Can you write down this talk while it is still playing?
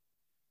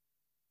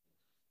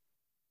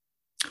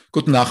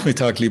Guten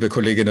Nachmittag, liebe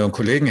Kolleginnen und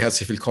Kollegen.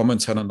 Herzlich willkommen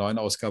zu einer neuen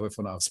Ausgabe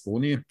von Ars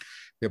Boni.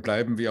 Wir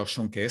bleiben wie auch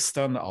schon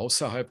gestern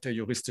außerhalb der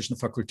juristischen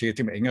Fakultät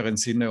im engeren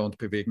Sinne und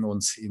bewegen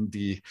uns in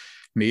die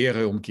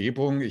nähere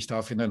Umgebung. Ich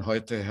darf Ihnen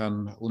heute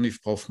Herrn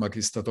Univ-Prof.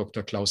 Magister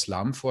Dr. Klaus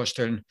Lamm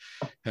vorstellen.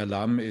 Herr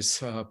Lamm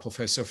ist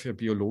Professor für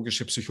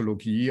biologische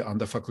Psychologie an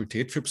der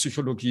Fakultät für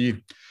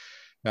Psychologie.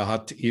 Er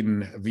hat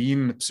in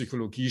Wien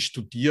Psychologie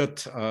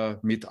studiert,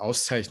 mit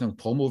Auszeichnung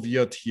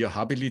promoviert, hier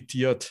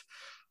habilitiert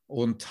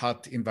und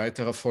hat in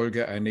weiterer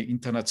Folge eine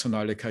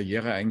internationale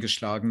Karriere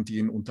eingeschlagen, die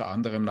ihn unter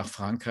anderem nach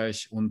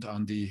Frankreich und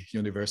an die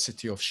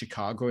University of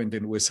Chicago in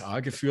den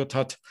USA geführt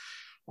hat,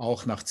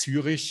 auch nach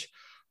Zürich,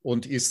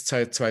 und ist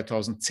seit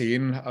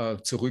 2010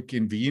 zurück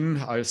in Wien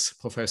als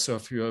Professor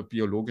für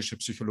biologische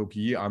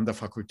Psychologie an der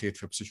Fakultät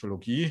für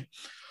Psychologie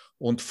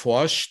und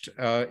forscht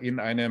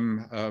in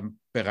einem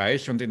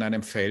Bereich und in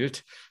einem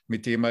Feld,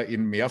 mit dem er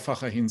in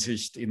mehrfacher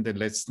Hinsicht in den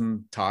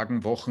letzten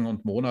Tagen, Wochen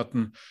und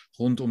Monaten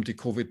rund um die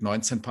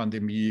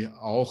Covid-19-Pandemie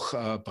auch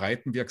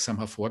breitenwirksam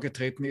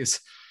hervorgetreten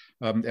ist.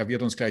 Er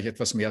wird uns gleich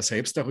etwas mehr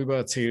selbst darüber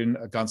erzählen.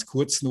 Ganz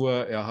kurz nur,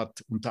 er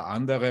hat unter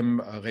anderem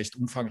recht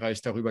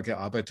umfangreich darüber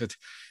gearbeitet,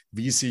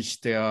 wie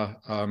sich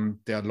der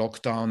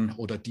Lockdown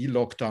oder die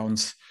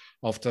Lockdowns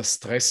auf das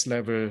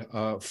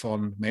Stresslevel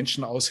von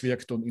Menschen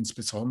auswirkt und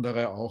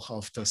insbesondere auch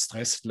auf das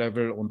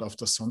Stresslevel und auf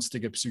das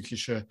sonstige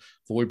psychische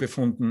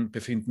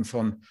Wohlbefinden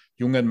von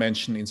jungen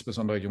Menschen,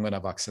 insbesondere jungen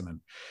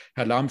Erwachsenen.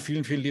 Herr Lamm,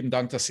 vielen, vielen lieben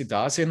Dank, dass Sie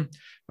da sind.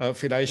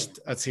 Vielleicht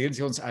erzählen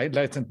Sie uns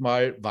einleitend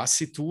mal, was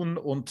Sie tun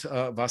und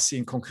was Sie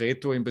in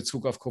konkreto in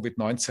Bezug auf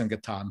Covid-19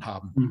 getan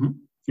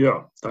haben.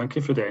 Ja,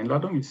 danke für die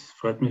Einladung. Es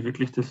freut mich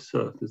wirklich, dass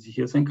ich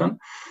hier sein kann.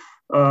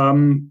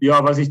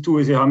 Ja, was ich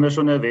tue, Sie haben ja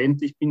schon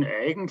erwähnt, ich bin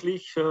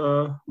eigentlich,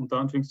 unter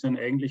Anführungszeichen,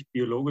 eigentlich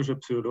biologischer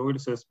Psychologe.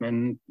 Das heißt,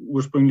 mein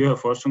ursprünglicher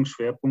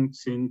Forschungsschwerpunkt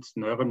sind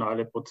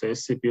neuronale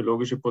Prozesse,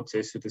 biologische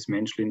Prozesse des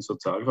menschlichen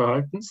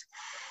Sozialverhaltens.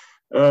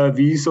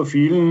 Wie so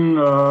vielen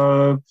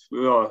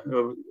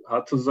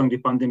hat sozusagen die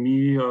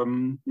Pandemie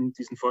in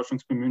diesen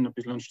Forschungsbemühungen ein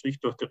bisschen einen Strich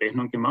durch die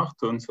Rechnung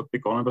gemacht. Und es hat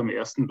begonnen beim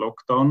ersten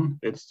Lockdown,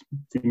 jetzt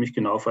ziemlich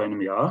genau vor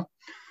einem Jahr,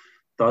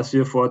 dass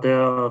wir vor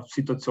der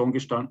Situation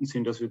gestanden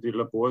sind, dass wir die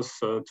Labors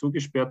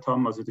zugesperrt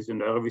haben, also diese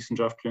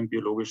neurowissenschaftlichen,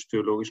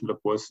 biologisch-theologischen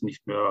Labors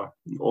nicht mehr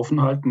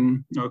offen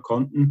halten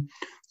konnten,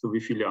 so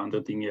wie viele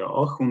andere Dinge ja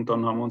auch. Und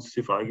dann haben wir uns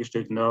die Frage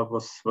gestellt, na,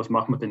 was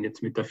machen wir denn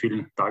jetzt mit der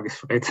vielen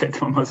Tagesfreizeit,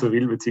 wenn man so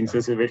will,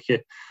 beziehungsweise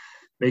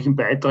welchen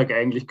Beitrag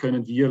eigentlich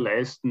können wir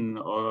leisten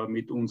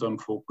mit unserem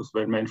Fokus?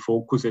 Weil mein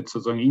Fokus jetzt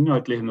sozusagen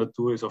inhaltlicher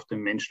Natur ist auf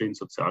dem menschlichen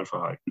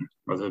Sozialverhalten.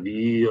 Also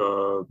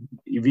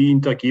wie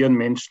interagieren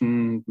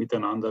Menschen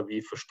miteinander,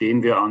 wie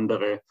verstehen wir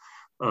andere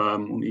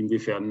und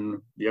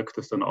inwiefern wirkt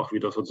das dann auch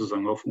wieder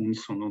sozusagen auf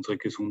uns und unsere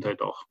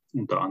Gesundheit auch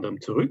unter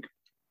anderem zurück.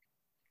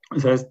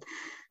 Das heißt,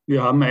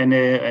 wir haben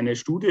eine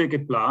Studie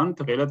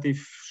geplant,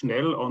 relativ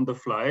schnell on the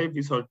fly, wie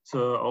es halt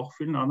auch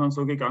vielen anderen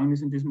so gegangen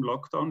ist in diesem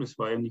Lockdown. Das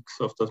war ja nichts,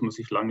 auf das man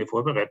sich lange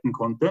vorbereiten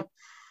konnte,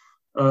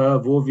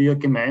 wo wir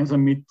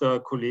gemeinsam mit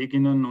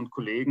Kolleginnen und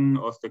Kollegen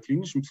aus der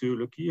klinischen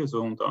Psychologie,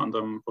 also unter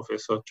anderem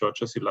Professor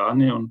Giorgia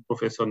Silani und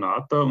Professor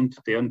Nata und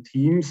deren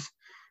Teams,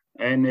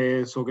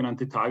 eine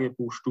sogenannte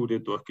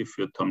Tagebuchstudie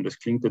durchgeführt haben. Das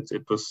klingt jetzt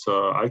etwas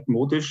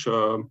altmodisch,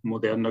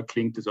 moderner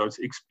klingt es als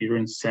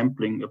Experience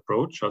Sampling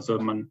Approach, also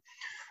man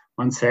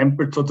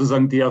samplet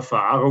sozusagen die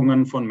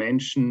Erfahrungen von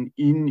Menschen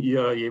in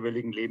ihrer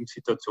jeweiligen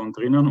Lebenssituation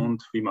drinnen.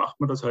 Und wie macht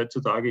man das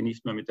heutzutage?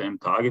 Nicht mehr mit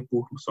einem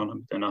Tagebuch, sondern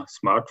mit einer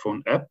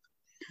Smartphone-App.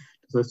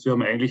 Das heißt, wir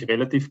haben eigentlich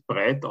relativ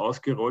breit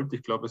ausgerollt.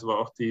 Ich glaube, es war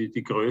auch die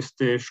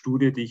größte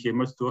Studie, die ich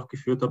jemals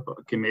durchgeführt habe,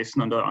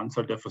 gemessen an der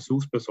Anzahl der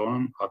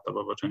Versuchspersonen, hat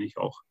aber wahrscheinlich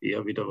auch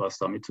eher wieder was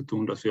damit zu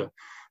tun, dass wir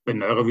bei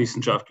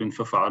neurowissenschaftlichen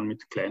Verfahren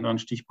mit kleineren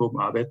Stichproben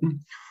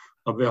arbeiten.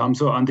 Aber wir haben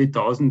so an die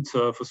 1000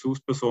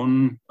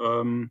 Versuchspersonen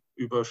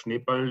über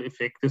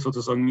Schneeballeffekte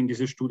sozusagen in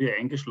diese Studie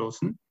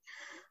eingeschlossen.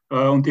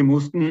 Und die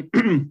mussten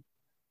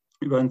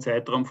über einen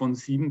Zeitraum von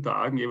 7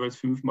 Tagen jeweils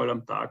 5-mal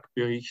am Tag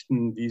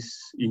berichten, wie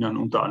es ihnen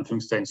unter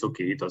Anführungszeichen so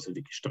geht. Also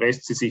wie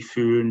gestresst sie sich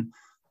fühlen,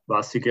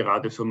 was sie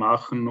gerade so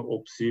machen,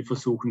 ob sie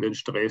versuchen, den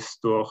Stress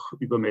durch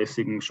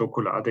übermäßigen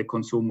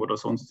Schokoladekonsum oder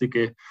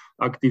sonstige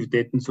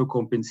Aktivitäten zu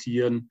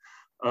kompensieren,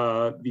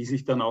 wie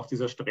sich dann auch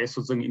dieser Stress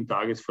sozusagen im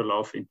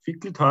Tagesverlauf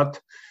entwickelt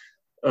hat,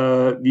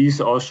 wie es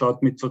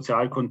ausschaut mit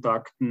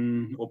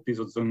Sozialkontakten, ob die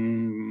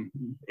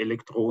sozusagen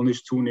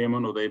elektronisch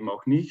zunehmen oder eben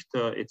auch nicht,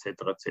 etc.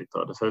 etc.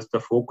 Das heißt,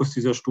 der Fokus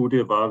dieser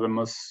Studie war, wenn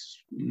man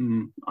es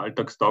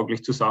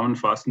alltagstauglich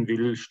zusammenfassen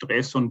will,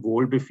 Stress und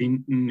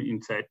Wohlbefinden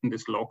in Zeiten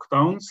des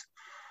Lockdowns.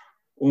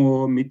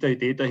 Und mit der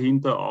Idee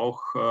dahinter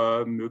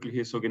auch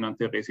mögliche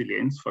sogenannte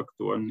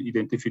Resilienzfaktoren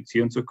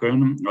identifizieren zu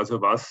können.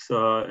 Also was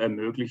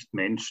ermöglicht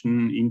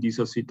Menschen in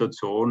dieser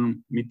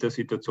Situation, mit der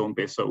Situation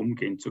besser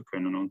umgehen zu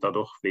können und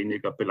dadurch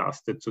weniger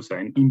belastet zu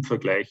sein im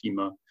Vergleich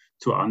immer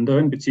zu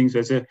anderen,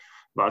 beziehungsweise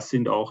was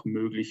sind auch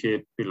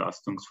mögliche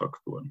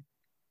Belastungsfaktoren.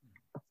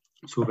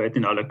 Soweit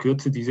in aller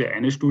Kürze diese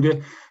eine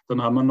Studie.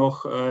 Dann haben wir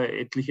noch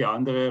etliche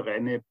andere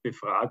reine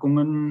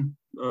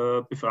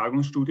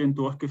Befragungsstudien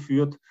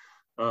durchgeführt,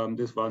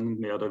 Das waren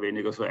mehr oder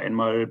weniger so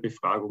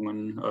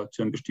Einmalbefragungen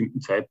zu einem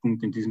bestimmten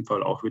Zeitpunkt, in diesem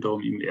Fall auch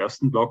wiederum im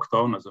ersten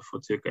Lockdown, also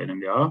vor circa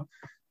einem Jahr.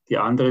 Die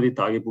andere, die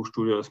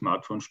Tagebuchstudie oder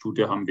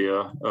Smartphone-Studie, haben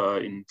wir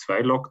in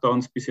 2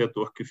 Lockdowns bisher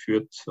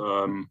durchgeführt.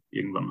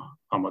 Irgendwann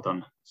haben wir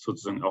dann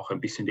sozusagen auch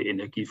ein bisschen die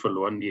Energie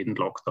verloren, jeden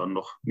Lockdown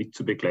noch mit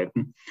zu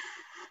begleiten.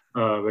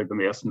 Weil beim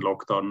ersten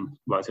Lockdown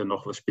war es ja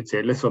noch was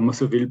Spezielles, wenn man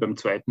so will. Beim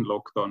zweiten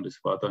Lockdown, das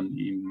war dann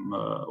im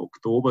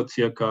Oktober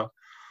circa,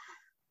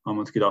 haben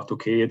wir uns gedacht,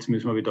 okay, jetzt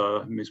müssen wir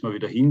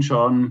wieder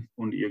hinschauen.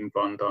 Und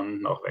irgendwann dann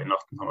nach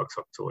Weihnachten haben wir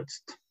gesagt, so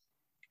jetzt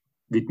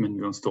widmen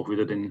wir uns doch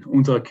wieder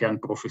unserer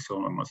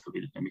Kernprofession, wenn man so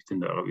will, nämlich den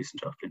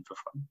neurowissenschaftlichen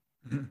Verfahren.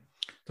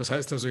 Das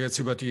heißt also jetzt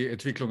über die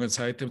Entwicklungen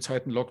seit dem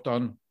zweiten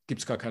Lockdown gibt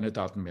es gar keine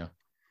Daten mehr?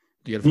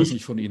 Jedenfalls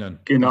nicht von Ihnen.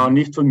 Genau,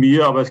 nicht von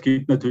mir, aber es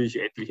gibt natürlich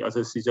etlich.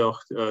 Also es ist ja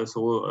auch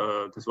so,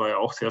 das war ja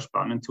auch sehr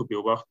spannend zu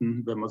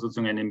beobachten, wenn man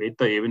sozusagen eine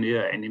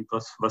Metaebene einnimmt,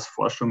 was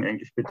Forschung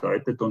eigentlich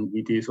bedeutet und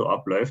wie die so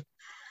abläuft.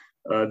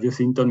 Wir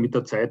sind dann mit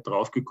der Zeit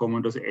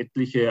draufgekommen, dass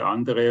etliche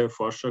andere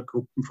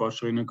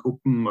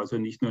Forscherinnengruppen, also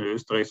nicht nur in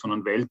Österreich,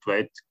 sondern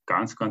weltweit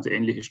ganz, ganz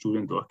ähnliche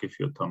Studien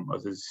durchgeführt haben.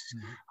 Also es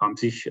haben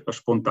sich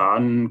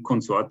spontan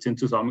Konsortien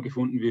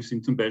zusammengefunden. Wir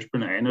sind zum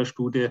Beispiel in einer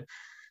Studie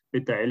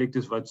beteiligt.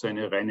 Das war jetzt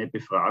eine reine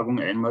Befragung,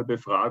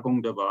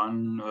 Einmalbefragung. Da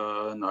waren,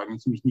 nageln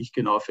Sie mich nicht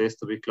genau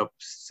fest, aber ich glaube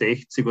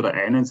 60 oder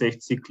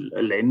 61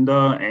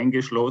 Länder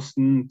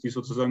eingeschlossen, die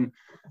sozusagen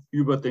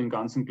über den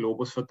ganzen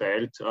Globus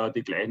verteilt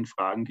die gleichen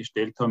Fragen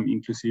gestellt haben,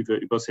 inklusive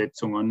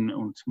Übersetzungen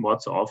und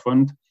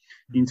Mordsaufwand.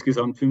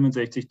 Insgesamt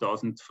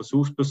 65.000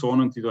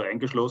 Versuchspersonen, die da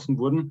eingeschlossen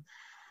wurden.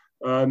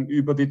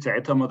 Über die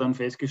Zeit haben wir dann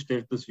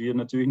festgestellt, dass wir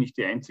natürlich nicht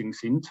die Einzigen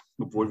sind,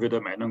 obwohl wir der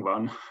Meinung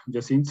waren,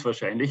 wir sind es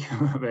wahrscheinlich,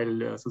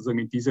 weil sozusagen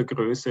in dieser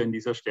Größe, in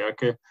dieser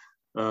Stärke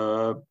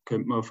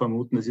könnte man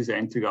vermuten, es ist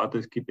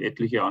einzigartig. Es gibt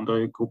etliche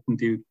andere Gruppen,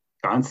 die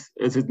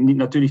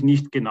natürlich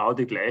nicht genau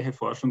die gleiche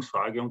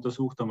Forschungsfrage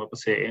untersucht haben, aber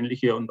sehr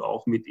ähnliche und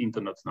auch mit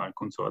internationalen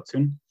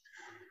Konsortien.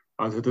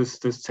 Also das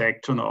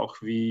zeigt schon auch,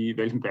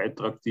 welchen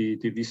Beitrag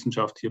die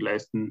Wissenschaft hier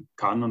leisten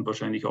kann und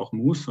wahrscheinlich auch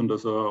muss und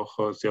dass auch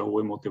eine sehr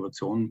hohe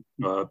Motivation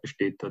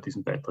besteht, da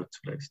diesen Beitrag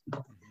zu leisten.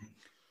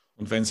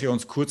 Und wenn Sie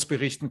uns kurz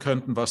berichten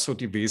könnten, was so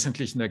die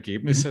wesentlichen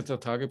Ergebnisse der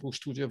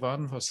Tagebuchstudie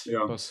waren?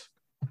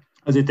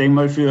 Also ich denke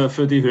mal,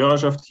 für die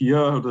Hörerschaft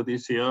hier oder die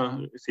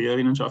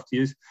Seherinnenschaft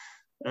hier ist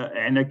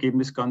ein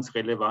Ergebnis ganz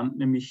relevant,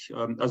 nämlich,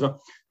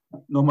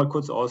 nochmal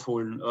kurz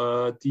ausholen.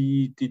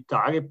 Die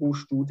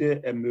Tagebuchstudie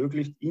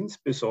ermöglicht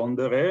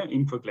insbesondere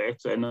im Vergleich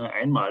zu einer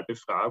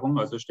Einmalbefragung,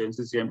 also stellen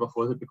Sie sich einfach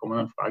vor, Sie bekommen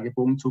einen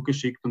Fragebogen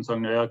zugeschickt und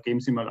sagen, naja,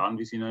 geben Sie mal an,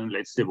 wie es Ihnen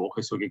letzte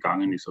Woche so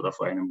gegangen ist oder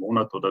vor einem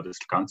Monat oder das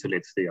ganze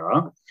letzte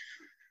Jahr.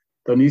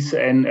 Dann ist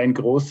ein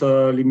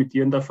großer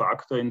limitierender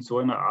Faktor in so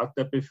einer Art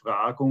der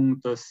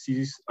Befragung, dass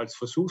Sie als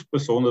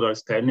Versuchsperson oder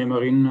als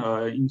Teilnehmerin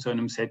in so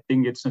einem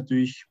Setting jetzt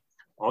natürlich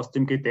aus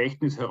dem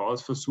Gedächtnis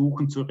heraus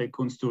versuchen zu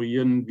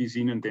rekonstruieren, wie es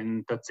Ihnen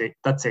denn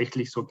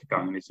tatsächlich so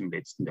gegangen ist im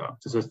letzten Jahr.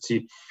 Das heißt,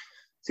 Sie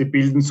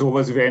bilden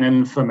sowas wie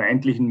einen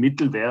vermeintlichen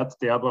Mittelwert,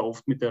 der aber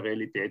oft mit der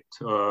Realität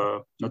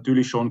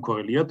natürlich schon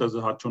korreliert,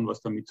 also hat schon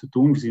was damit zu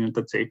tun, wie es Ihnen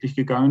tatsächlich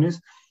gegangen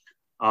ist,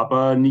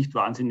 aber nicht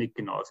wahnsinnig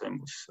genau sein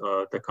muss.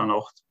 Der kann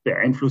auch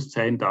beeinflusst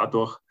sein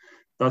dadurch,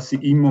 dass Sie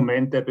im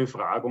Moment der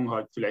Befragung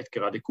halt vielleicht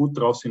gerade gut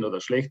drauf sind oder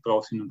schlecht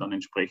drauf sind und dann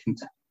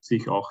entsprechend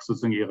sich auch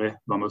sozusagen ihre,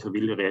 wenn man so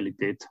will,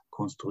 Realität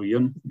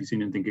konstruieren, wie es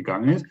ihnen denn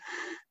gegangen ist.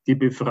 Die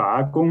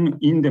Befragung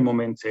in dem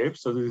Moment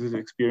selbst, also dieses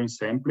Experience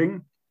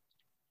Sampling,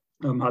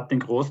 hat den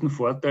großen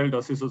Vorteil,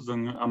 dass Sie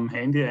sozusagen am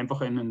Handy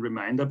einfach einen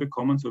Reminder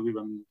bekommen, so wie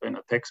bei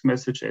einer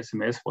Textmessage,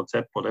 SMS,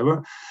 WhatsApp,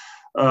 whatever,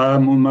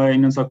 und man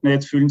ihnen sagt, na,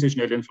 jetzt füllen Sie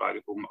schnell den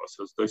Fragebogen aus.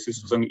 Also da ist es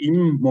sozusagen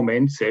im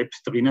Moment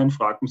selbst drinnen,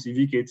 fragen Sie,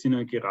 wie geht es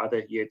Ihnen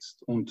gerade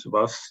jetzt und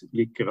was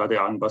liegt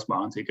gerade an, was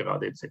machen Sie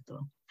gerade etc.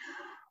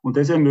 Und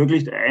das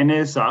ermöglicht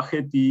eine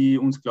Sache, die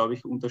uns, glaube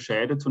ich,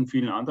 unterscheidet von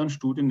vielen anderen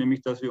Studien,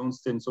 nämlich, dass wir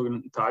uns den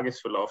sogenannten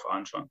Tagesverlauf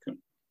anschauen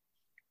können.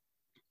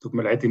 Tut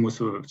mir leid, ich muss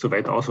so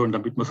weit ausholen,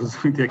 damit man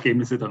sozusagen die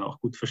Ergebnisse dann auch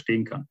gut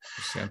verstehen kann.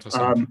 Sehr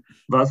interessant.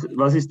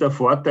 Was ist der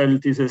Vorteil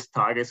dieses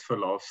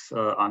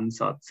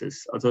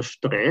Tagesverlaufsansatzes? Also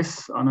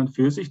Stress an und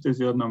für sich, das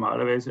ist ja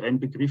normalerweise ein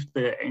Begriff,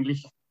 der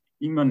eigentlich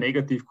immer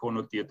negativ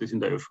konnotiert ist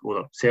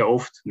oder sehr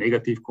oft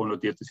negativ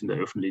konnotiert ist in der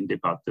öffentlichen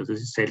Debatte. Also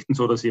es ist selten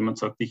so, dass jemand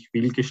sagt, ich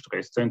will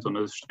gestresst sein,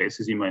 sondern Stress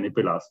ist immer eine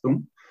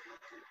Belastung.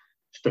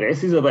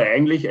 Stress ist aber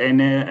eigentlich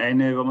eine,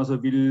 wenn man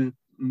so will,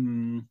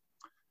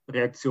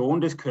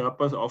 Reaktion des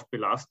Körpers auf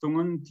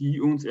Belastungen, die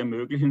uns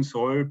ermöglichen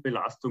soll,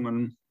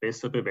 Belastungen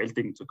besser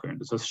bewältigen zu können.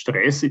 Das heißt,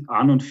 Stress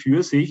an und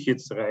für sich,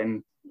 jetzt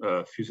rein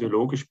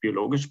physiologisch,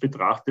 biologisch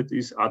betrachtet,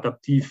 ist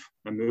adaptiv,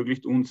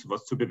 ermöglicht uns,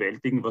 was zu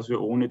bewältigen, was wir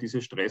ohne diese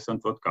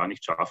Stressantwort gar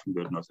nicht schaffen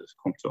würden. Also es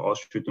kommt zur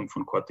Ausschüttung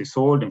von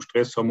Cortisol, dem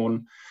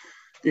Stresshormon,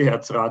 die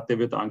Herzrate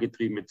wird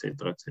angetrieben, etc.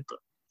 etc.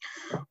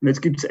 Und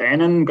jetzt gibt es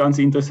einen ganz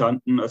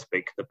interessanten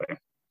Aspekt dabei.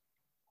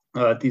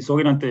 Die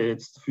sogenannte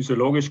jetzt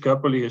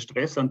physiologisch-körperliche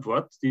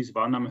Stressantwort, die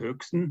waren am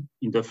höchsten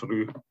in der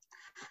Früh.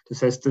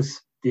 Das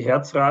heißt, die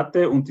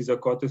Herzrate und dieser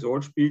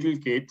Cortisolspiegel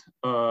geht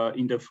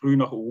in der Früh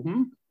nach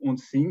oben und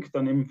sinkt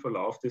dann im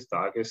Verlauf des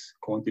Tages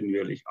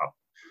kontinuierlich ab.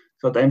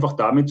 Das hat einfach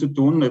damit zu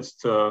tun,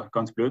 jetzt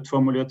ganz blöd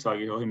formuliert,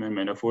 sage ich auch immer in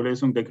meiner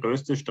Vorlesung, der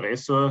größte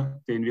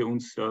Stressor, den wir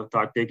uns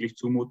tagtäglich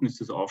zumuten,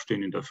 ist das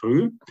Aufstehen in der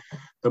Früh.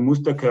 Da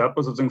muss der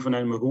Körper sozusagen von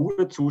einem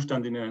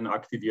Ruhezustand in einen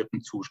aktivierten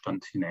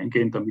Zustand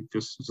hineingehen, damit wir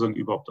es sozusagen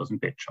überhaupt aus dem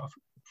Bett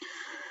schaffen.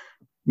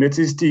 Und jetzt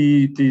ist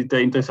der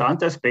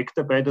interessante Aspekt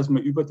dabei, dass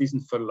man über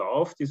diesen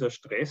Verlauf dieser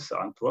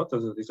Stressantwort,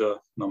 also dieser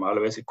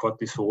normalerweise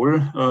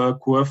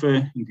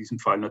Cortisol-Kurve, in diesem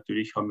Fall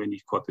natürlich haben wir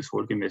nicht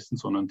Cortisol gemessen,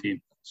 sondern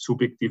die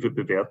subjektive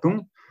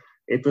Bewertung,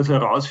 etwas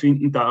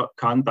herausfinden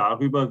kann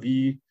darüber,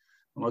 wie,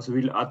 wenn man so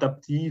will,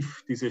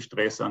 adaptiv diese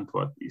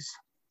Stressantwort ist.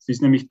 Es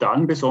ist nämlich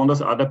dann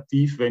besonders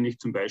adaptiv, wenn ich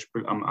zum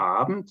Beispiel am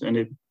Abend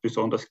eine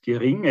besonders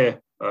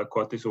geringe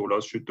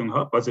Cortisolausschüttung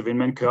habe. Also wenn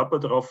mein Körper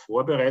darauf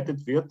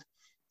vorbereitet wird,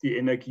 die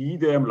Energie,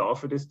 die er im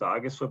Laufe des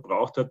Tages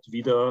verbraucht hat,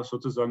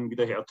 sozusagen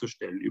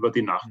wiederherzustellen über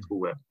die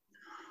Nachtruhe.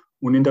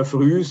 Und in der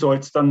Früh soll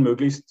es dann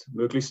möglichst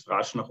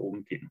rasch nach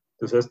oben gehen.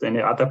 Das heißt,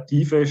 eine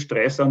adaptive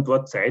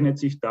Stressantwort zeichnet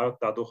sich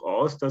dadurch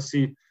aus, dass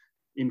sie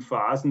in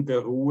Phasen der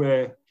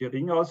Ruhe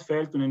gering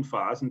ausfällt und in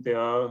Phasen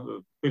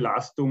der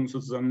Belastung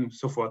sozusagen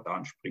sofort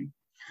anspringt.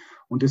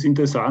 Und das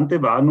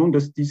Interessante war nun,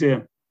 dass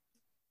diese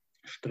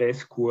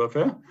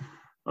Stresskurve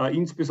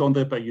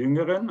insbesondere bei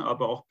Jüngeren,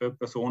 aber auch bei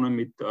Personen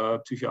mit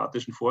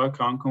psychiatrischen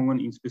Vorerkrankungen,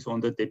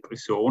 insbesondere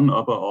Depression,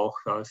 aber auch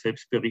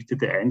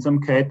selbstberichtete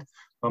Einsamkeit,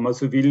 wenn man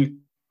so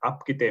will,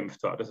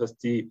 abgedämpft war. Das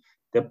heißt,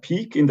 der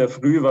Peak in der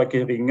Früh war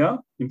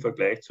geringer im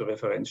Vergleich zu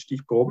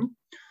Referenzstichproben.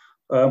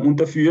 Und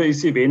dafür ist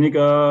sie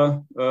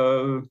weniger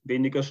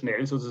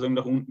schnell sozusagen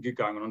nach unten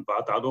gegangen und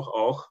war dadurch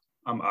auch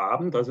am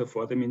Abend, also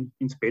vor dem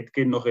ins Bett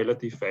gehen, noch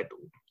relativ weit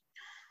oben.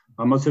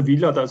 Wenn man so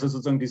will, hat also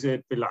sozusagen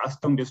diese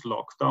Belastung des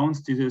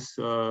Lockdowns, dieses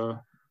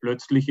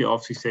plötzliche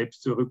auf sich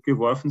selbst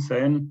zurückgeworfen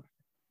sein,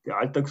 die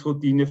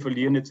Alltagsroutine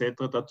verlieren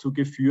etc. dazu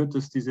geführt,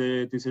 dass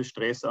diese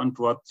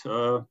Stressantwort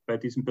bei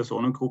diesen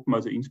Personengruppen,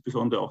 also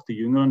insbesondere auch die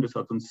Jüngeren, das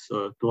hat uns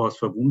durchaus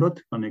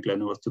verwundert, kann ich gleich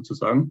noch was dazu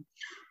sagen,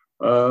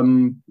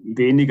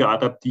 weniger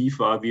adaptiv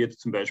war, wie jetzt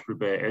zum Beispiel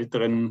bei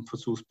älteren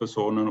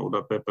Versuchspersonen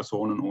oder bei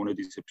Personen ohne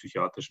diese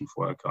psychiatrischen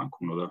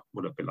Vorerkrankungen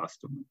oder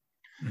Belastungen.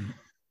 Mhm.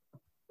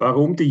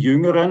 Warum die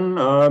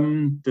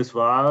Jüngeren? Das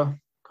war,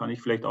 kann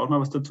ich vielleicht auch noch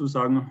was dazu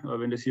sagen,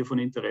 wenn das hier von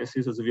Interesse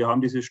ist. Also wir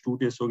haben diese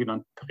Studie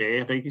sogenannt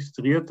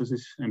präregistriert. Das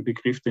ist ein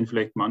Begriff, den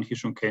vielleicht manche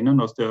schon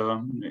kennen,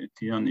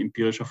 die an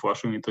empirischer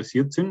Forschung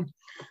interessiert sind.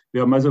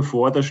 Wir haben also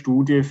vor der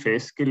Studie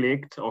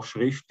festgelegt, auch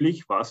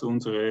schriftlich, was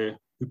unsere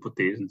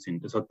Hypothesen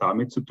sind. Das hat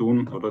damit zu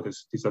tun, oder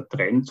dieser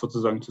Trend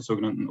sozusagen zur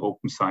sogenannten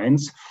Open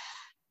Science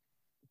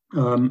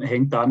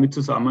hängt damit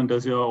zusammen,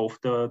 dass ja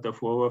oft der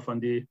Vorwurf an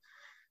die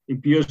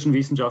empirischen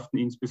Wissenschaften,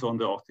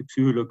 insbesondere auch die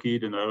Psychologie,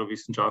 die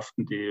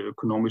Neurowissenschaften, die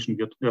ökonomischen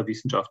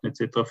Wissenschaften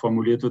etc.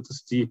 formuliert wird,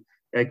 dass die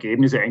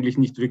Ergebnisse eigentlich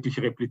nicht wirklich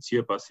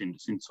replizierbar sind.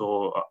 Das sind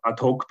so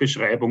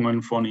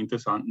Ad-hoc-Beschreibungen von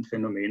interessanten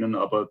Phänomenen,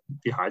 aber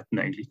die halten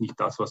eigentlich nicht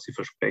das, was sie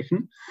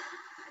versprechen.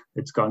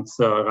 Jetzt ganz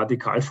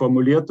radikal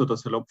formuliert oder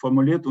salopp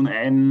formuliert. Und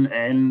ein,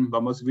 wenn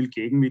man so will,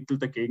 Gegenmittel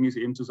dagegen ist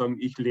eben zu sagen,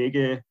 ich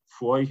lege,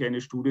 bevor ich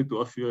eine Studie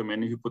durchführe,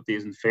 meine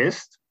Hypothesen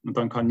fest. Und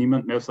dann kann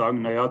niemand mehr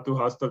sagen, naja, du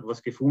hast halt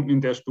was gefunden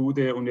in der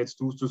Studie und jetzt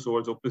tust du so,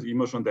 als ob das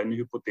immer schon deine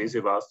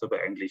Hypothese warst, aber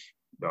eigentlich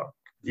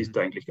ist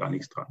da eigentlich gar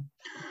nichts dran.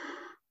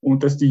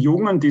 Und dass die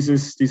Jungen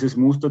dieses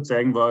Muster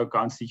zeigen, war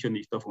ganz sicher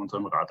nicht auf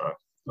unserem Radar.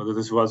 Also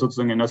das war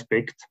sozusagen ein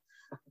Aspekt,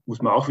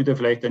 muss man auch wieder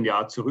vielleicht ein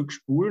Jahr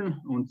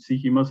zurückspulen und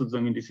sich immer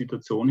sozusagen in die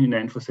Situation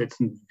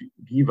hineinversetzen,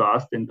 wie war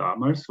es denn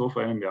damals, so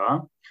vor einem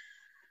Jahr.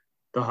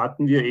 Da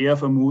hatten wir eher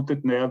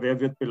vermutet, naja, wer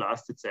wird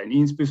belastet sein,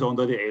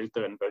 insbesondere die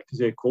Älteren, weil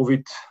diese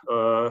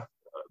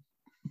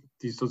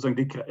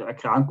die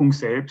Erkrankung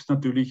selbst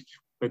natürlich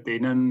bei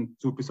denen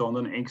zu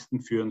besonderen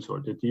Ängsten führen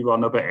sollte. Die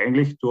waren aber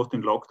eigentlich durch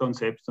den Lockdown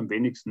selbst am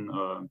wenigsten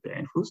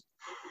beeinflusst,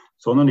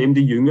 sondern eben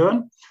die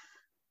Jüngeren.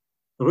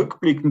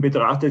 Rückblickend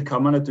betrachtet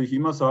kann man natürlich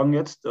immer sagen,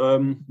 jetzt,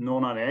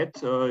 nona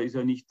nicht, ist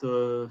ja nicht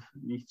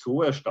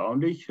so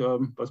erstaunlich,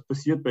 was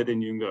passiert bei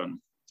den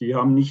Jüngeren. Die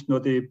haben nicht nur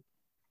die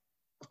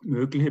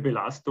mögliche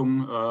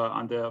Belastung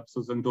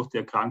sozusagen durch die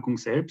Erkrankung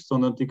selbst,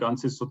 sondern die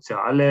ganze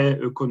soziale,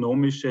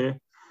 ökonomische,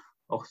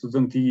 auch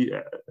sozusagen die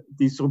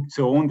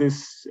Disruption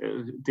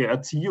der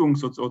Erziehung,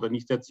 oder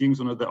nicht der Erziehung,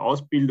 sondern der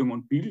Ausbildung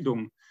und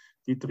Bildung,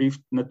 die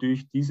trifft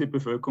natürlich diese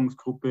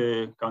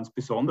Bevölkerungsgruppe ganz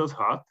besonders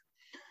hart.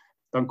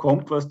 Dann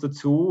kommt was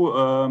dazu,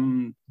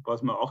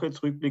 was man auch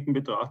jetzt rückblickend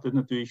betrachtet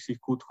natürlich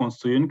sich gut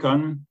konstruieren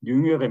kann.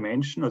 Jüngere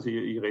Menschen, also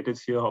ich rede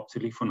jetzt hier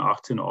hauptsächlich von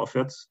 18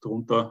 aufwärts,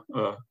 darunter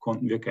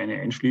konnten wir keine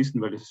einschließen,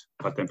 weil es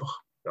hat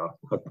einfach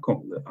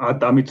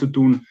hat damit zu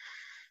tun,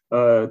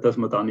 dass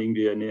wir dann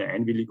irgendwie eine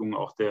Einwilligung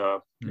auch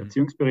der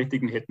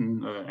Erziehungsberechtigten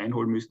hätten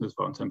einholen müssen. Das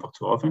war uns einfach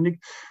zu aufwendig.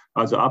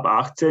 Also ab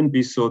 18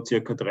 bis so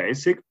circa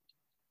 30.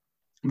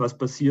 Was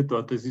passiert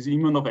dort? Das ist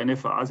immer noch eine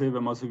Phase,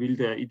 wenn man so will,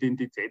 der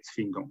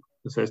Identitätsfindung.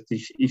 Das heißt,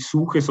 ich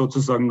suche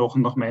sozusagen noch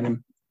nach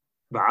meinem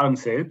wahren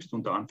Selbst,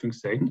 unter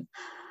Anführungszeichen.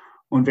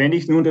 Und wenn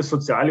ich nun das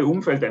soziale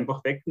Umfeld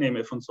einfach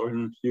wegnehme von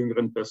solchen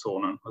jüngeren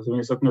Personen, also wenn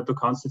ich sage, na, du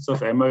kannst jetzt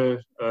auf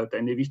einmal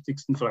deine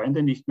wichtigsten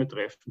Freunde nicht mehr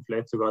treffen,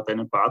 vielleicht sogar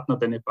deinen Partner,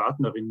 deine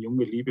Partnerin,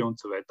 junge Liebe und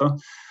so weiter.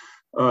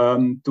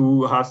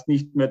 Du hast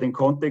nicht mehr den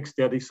Kontext,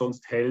 der dich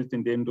sonst hält,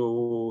 indem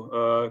du,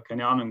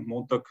 keine Ahnung,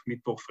 Montag,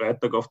 Mittwoch,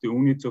 Freitag auf die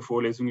Uni zur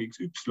Vorlesung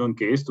XY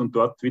gehst und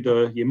dort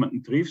wieder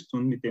jemanden triffst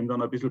und mit dem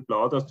dann ein bisschen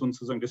plauderst und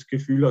sozusagen das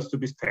Gefühl hast, du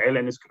bist Teil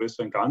eines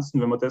größeren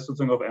Ganzen. Wenn man das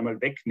sozusagen auf einmal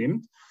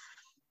wegnimmt,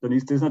 dann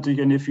ist das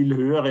natürlich eine viel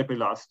höhere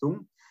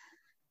Belastung,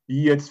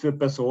 wie jetzt für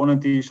Personen,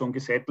 die schon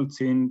gesettelt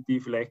sind, die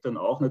vielleicht dann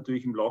auch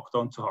natürlich im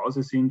Lockdown zu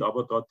Hause sind,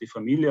 aber dort die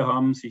Familie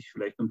haben, sich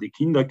vielleicht um die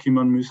Kinder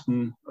kümmern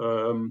müssen,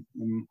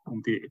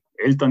 um die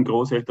Eltern,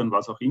 Großeltern,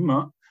 was auch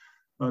immer.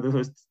 Das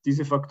heißt,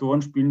 diese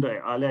Faktoren spielen da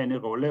alle eine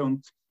Rolle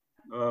und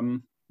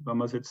wenn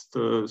man es jetzt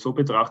so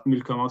betrachten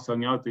will, kann man auch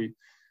sagen, ja, die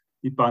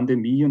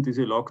Pandemie und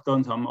diese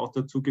Lockdowns haben auch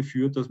dazu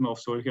geführt, dass man auf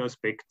solche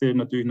Aspekte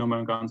natürlich nochmal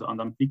einen ganz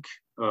anderen Blick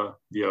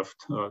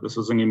wirft. Dass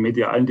sozusagen im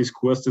medialen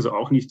Diskurs das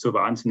auch nicht so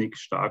wahnsinnig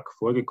stark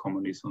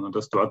vorgekommen ist, sondern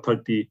dass dort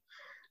halt die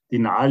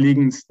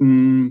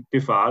naheliegendsten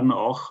Gefahren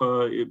auch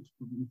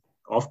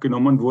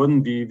aufgenommen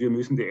wurden, wie wir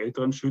müssen die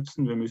Älteren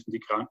schützen, wir müssen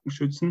die Kranken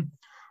schützen,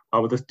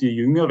 aber dass die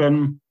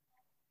Jüngeren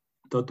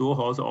da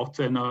durchaus auch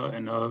zu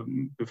einer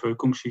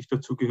Bevölkerungsschicht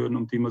dazugehören,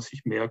 um die man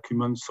sich mehr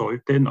kümmern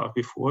sollte, nach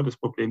wie vor. Das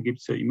Problem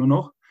gibt es ja immer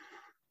noch.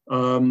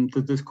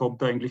 Das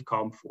kommt da eigentlich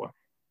kaum vor.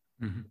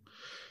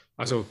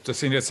 Also das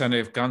sind jetzt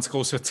eine ganz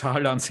große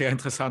Zahl an sehr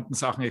interessanten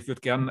Sachen. Ich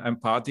würde gerne ein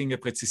paar Dinge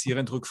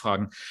präzisierend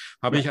rückfragen.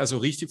 Habe ich also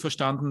richtig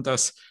verstanden,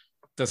 dass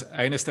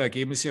eines der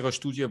Ergebnisse Ihrer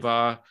Studie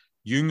war,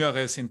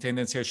 Jüngere sind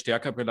tendenziell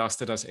stärker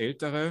belastet als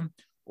Ältere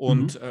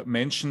und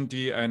Menschen,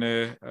 die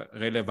eine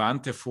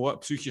relevante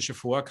psychische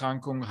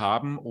Vorerkrankung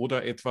haben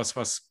oder etwas,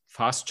 was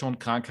fast schon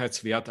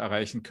Krankheitswert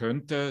erreichen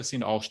könnte,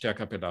 sind auch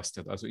stärker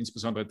belastet, also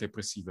insbesondere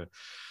Depressive.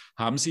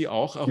 Haben Sie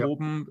auch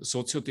erhoben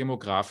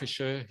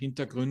soziodemografische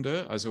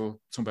Hintergründe? Also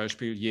zum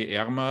Beispiel je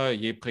ärmer,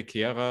 je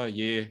prekärer,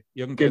 je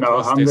irgendetwas?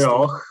 Genau, haben wir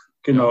auch.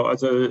 Genau,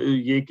 also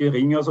je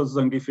geringer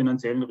sozusagen die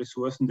finanziellen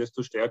Ressourcen,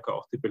 desto stärker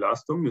auch die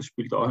Belastung. Das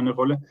spielt auch eine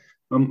Rolle.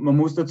 Man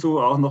muss dazu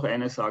auch noch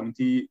eines sagen.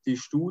 Die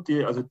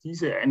Studie, also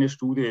diese eine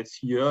Studie jetzt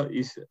hier,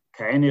 ist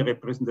keine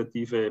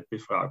repräsentative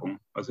Befragung.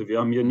 Also wir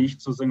haben hier nicht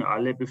sozusagen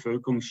alle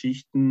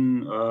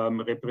Bevölkerungsschichten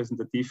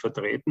repräsentativ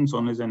vertreten,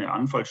 sondern es ist eine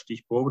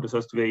Anfallsstichprobe. Das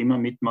heißt, wer immer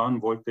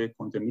mitmachen wollte,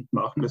 konnte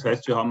mitmachen. Das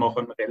heißt, wir haben auch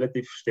einen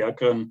relativ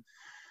stärkeren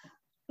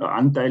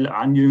Anteil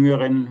an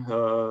jüngeren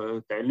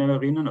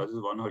Teilnehmerinnen, also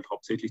es waren halt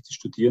hauptsächlich die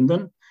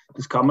Studierenden.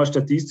 Das kann man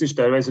statistisch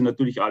teilweise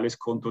natürlich alles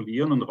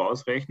kontrollieren und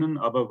rausrechnen,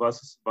 aber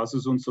was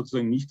es uns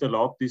sozusagen nicht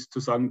erlaubt, ist zu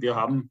sagen, wir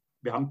haben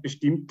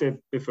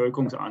bestimmte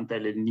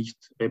Bevölkerungsanteile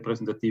nicht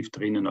repräsentativ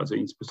drinnen, also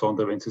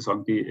insbesondere wenn Sie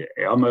sagen, die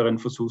ärmeren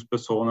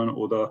Versuchspersonen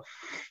oder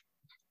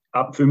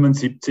ab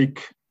 75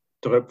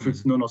 tröpfelt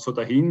es nur noch so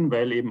dahin,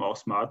 weil eben auch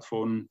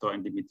Smartphone da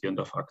ein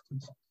limitierender Faktor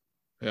ist.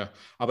 Ja,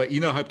 aber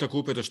innerhalb der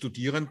Gruppe der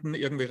Studierenden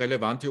irgendwie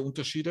relevante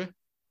Unterschiede?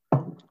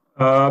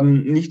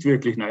 Nicht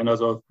wirklich, nein.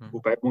 Also,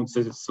 wobei wir uns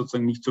das jetzt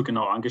sozusagen nicht so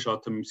genau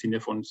angeschaut haben im Sinne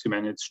von, Sie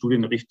meinen jetzt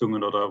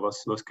Studienrichtungen oder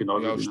was genau?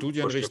 Ja,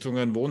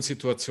 Studienrichtungen,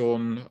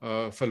 Wohnsituation,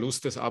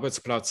 Verlust des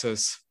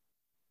Arbeitsplatzes.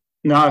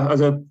 Na,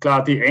 also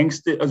klar, die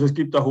Ängste, also es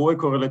gibt eine hohe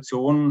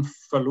Korrelation,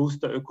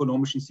 Verlust der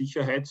ökonomischen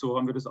Sicherheit, so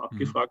haben wir das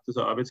abgefragt,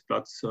 also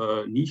Arbeitsplatz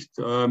nicht,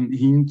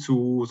 hin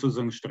zu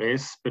sozusagen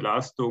Stress,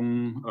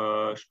 Belastung,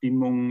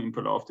 Stimmung im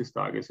Verlauf des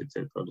Tages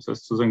etc. Das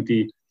heißt sozusagen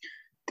die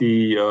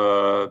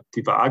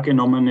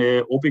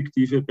wahrgenommene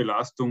objektive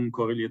Belastung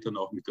korreliert dann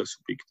auch mit der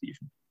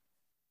subjektiven.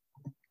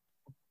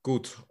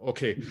 Gut,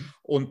 okay.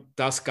 Und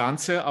das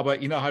Ganze aber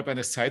innerhalb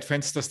eines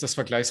Zeitfensters, das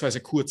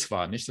vergleichsweise kurz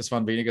war, nicht? Das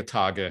waren wenige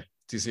Tage,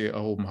 die Sie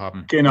erhoben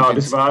haben. Genau,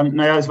 das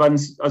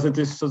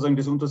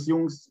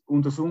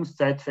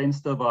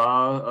Untersuchungszeitfenster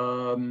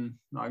war,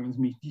 nageln Sie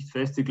mich nicht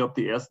fest, ich glaube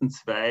die ersten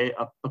 2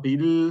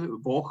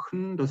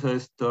 Aprilwochen. Das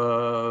heißt,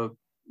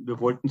 wir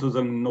wollten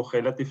sozusagen noch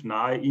relativ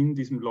nahe in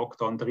diesem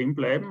Lockdown drin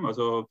bleiben.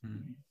 Also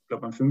ich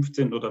glaube am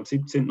 15. oder am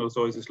 17. oder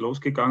so ist es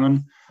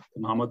losgegangen.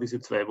 Dann haben wir diese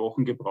 2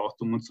 Wochen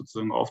gebraucht, um uns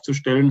sozusagen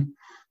aufzustellen.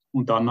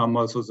 Und dann haben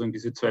wir sozusagen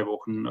diese 2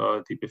 Wochen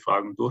die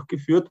Befragung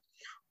durchgeführt.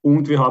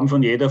 Und wir haben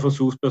von jeder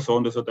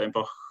Versuchsperson, das hat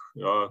einfach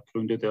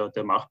Gründe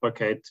der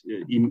Machbarkeit,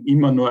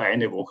 immer nur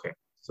eine Woche.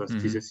 Das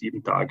heißt, diese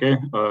 7 Tage,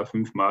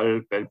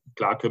 5-mal, weil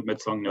klar könnte man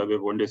jetzt sagen, ja,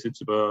 wir wollen das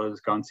jetzt über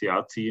das ganze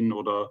Jahr ziehen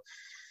oder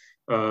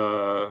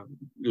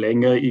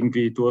länger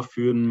irgendwie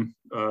durchführen.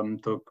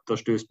 Da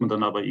stößt man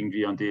dann aber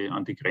irgendwie an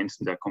die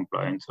Grenzen der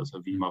Compliance.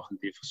 Also wie machen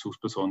die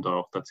Versuchspersonen da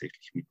auch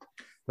tatsächlich mit?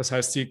 Das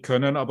heißt, Sie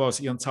können aber aus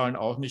Ihren Zahlen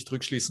auch nicht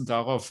rückschließen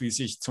darauf, wie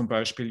sich zum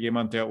Beispiel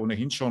jemand, der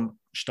ohnehin schon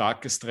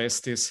stark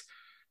gestresst ist,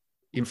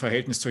 im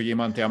Verhältnis zu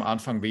jemandem, der am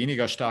Anfang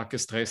weniger stark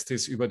gestresst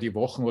ist, über die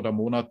Wochen oder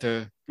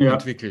Monate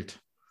entwickelt.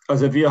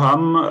 Also wir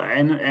haben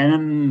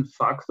einen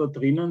Faktor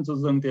drinnen,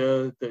 sozusagen,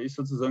 der ist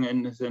sozusagen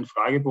ein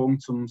Fragebogen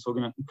zum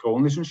sogenannten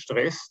chronischen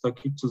Stress. Da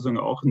gibt es sozusagen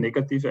auch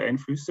negative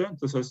Einflüsse.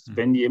 Das heißt,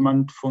 wenn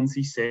jemand von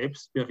sich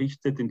selbst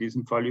berichtet, in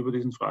diesem Fall über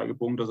diesen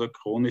Fragebogen, dass er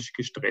chronisch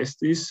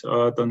gestresst ist,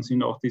 dann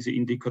sind auch diese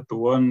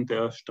Indikatoren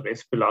der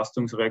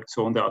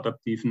Stressbelastungsreaktion der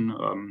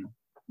Adaptiven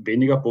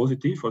weniger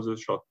positiv. Also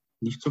es schaut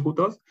nicht so gut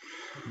aus.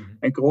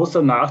 Ein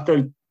großer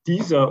Nachteil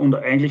dieser und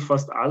eigentlich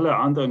fast alle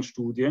anderen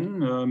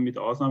Studien, mit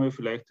Ausnahme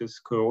vielleicht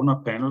des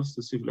Corona-Panels,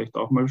 das Sie vielleicht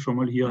auch schon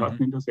mal hier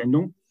hatten in der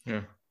Sendung,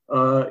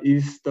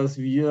 ist, dass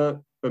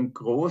wir beim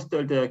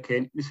Großteil der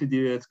Erkenntnisse,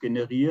 die wir jetzt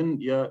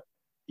generieren, ja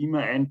immer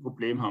ein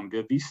Problem haben.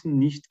 Wir wissen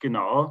nicht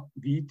genau,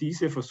 wie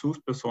diese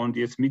Versuchspersonen, die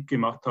jetzt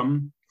mitgemacht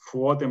haben,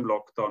 vor dem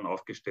Lockdown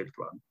aufgestellt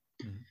waren.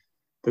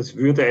 Das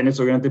würde eine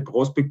sogenannte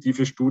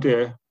prospektive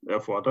Studie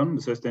erfordern.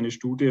 Das heißt, eine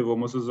Studie, wo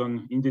man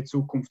sozusagen in die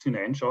Zukunft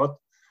hineinschaut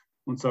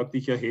und sagt,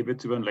 ich erhebe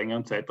jetzt über einen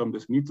längeren Zeitraum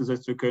das mit. Das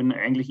heißt, wir können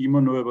eigentlich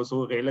immer nur über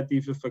so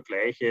relative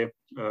Vergleiche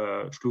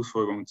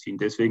Schlussfolgerungen ziehen.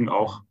 Deswegen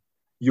auch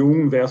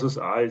jung versus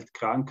alt,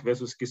 krank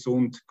versus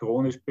gesund,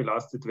 chronisch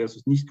belastet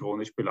versus nicht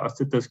chronisch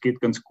belastet. Das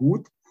geht ganz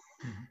gut.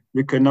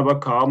 Wir können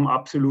aber kaum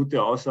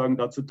absolute Aussagen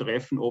dazu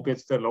treffen, ob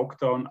jetzt der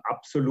Lockdown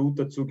absolut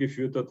dazu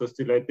geführt hat, dass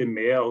die Leute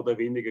mehr oder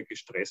weniger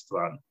gestresst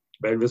waren,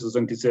 weil wir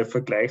sozusagen diese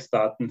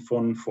Vergleichsdaten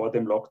von vor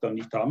dem Lockdown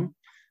nicht haben.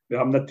 Wir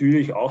haben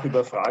natürlich auch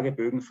über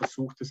Fragebögen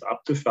versucht, das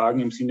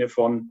abzufragen im Sinne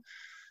von,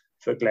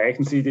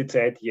 vergleichen Sie die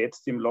Zeit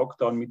jetzt im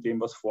Lockdown mit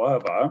dem, was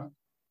vorher war.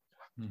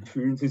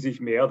 Fühlen Sie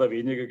sich mehr oder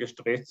weniger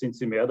gestresst? Sind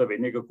Sie mehr oder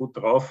weniger gut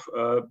drauf?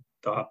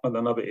 Da hat man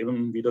dann aber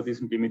eben wieder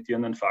diesen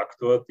limitierenden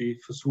Faktor. Die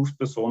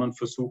Versuchspersonen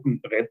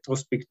versuchen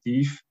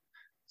retrospektiv,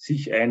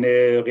 sich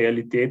eine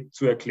Realität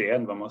zu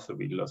erklären, wenn man so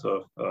will.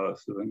 Also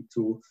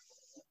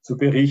zu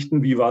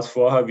berichten, wie war es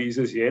vorher, wie ist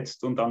es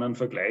jetzt und dann einen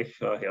Vergleich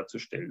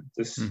herzustellen.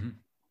 Das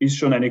ist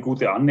schon eine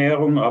gute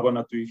Annäherung, aber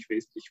natürlich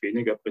wesentlich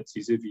weniger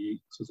präzise,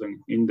 wie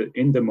sozusagen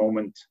in the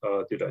moment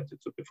die Leute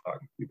zu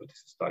befragen über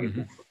dieses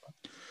Tagebuchverfahren.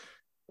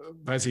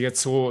 Weil Sie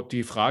jetzt so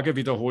die Frage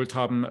wiederholt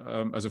haben,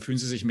 also fühlen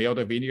Sie sich mehr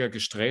oder weniger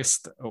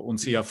gestresst und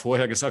Sie ja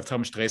vorher gesagt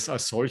haben, Stress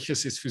als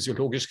solches ist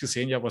physiologisch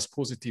gesehen ja was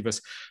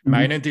Positives.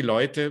 Meinen die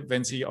Leute,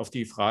 wenn Sie auf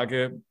die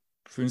Frage,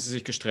 fühlen Sie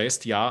sich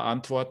gestresst, ja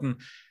antworten,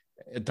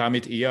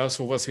 damit eher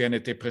sowas wie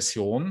eine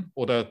Depression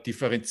oder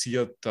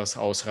differenziert das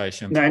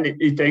ausreichend? Nein,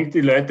 ich denke,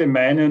 die Leute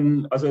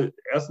meinen, also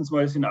erstens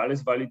mal sind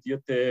alles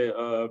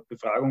validierte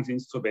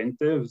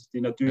Befragungsinstrumente,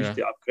 die natürlich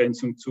die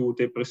Abgrenzung zu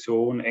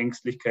Depression,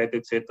 Ängstlichkeit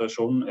etc.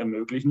 schon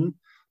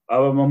ermöglichen.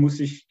 Aber man muss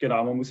sich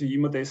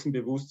immer dessen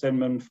bewusst sein,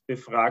 man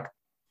befragt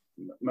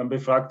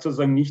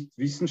sozusagen nicht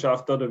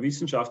Wissenschaftler oder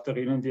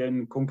Wissenschaftlerinnen, die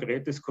ein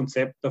konkretes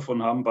Konzept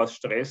davon haben, was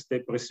Stress,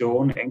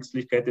 Depression,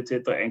 Ängstlichkeit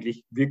etc.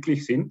 eigentlich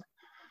wirklich sind,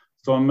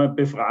 sondern man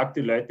befragt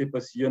die Leute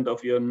basierend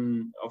auf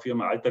ihrem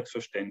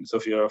Alltagsverständnis,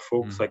 auf ihrer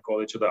Folk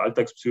Psychology oder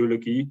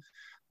Alltagspsychologie.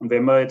 Und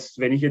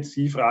wenn ich jetzt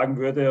Sie fragen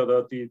würde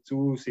oder die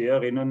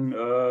Zuseherinnen,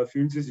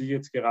 fühlen Sie sich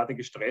jetzt gerade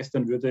gestresst,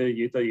 dann würde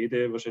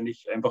jede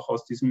wahrscheinlich einfach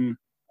aus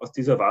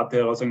dieser Warte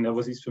heraus sagen, na,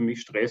 was ist für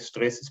mich Stress?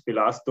 Stress ist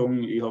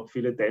Belastung, ich habe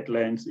viele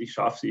Deadlines, ich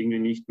schaffe es irgendwie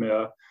nicht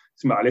mehr,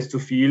 ist mir alles zu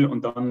viel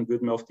und dann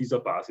würden wir auf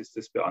dieser Basis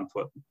das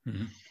beantworten.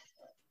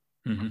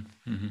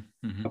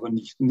 Aber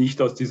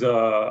nicht aus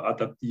dieser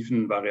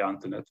adaptiven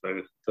Variante, nicht,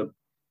 weil da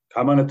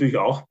kann man natürlich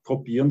auch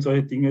probieren,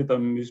 solche Dinge,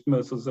 dann müsste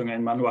man sozusagen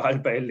ein Manual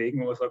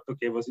beilegen, wo man sagt,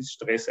 okay, was ist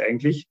Stress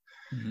eigentlich?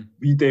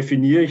 Wie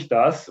definiere ich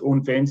das?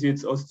 Und wenn Sie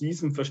jetzt aus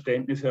diesem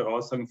Verständnis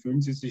heraus sagen,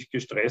 fühlen Sie sich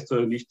gestresst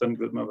oder nicht, dann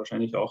wird man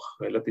wahrscheinlich auch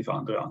relativ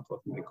andere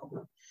Antworten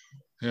bekommen.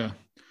 Ja.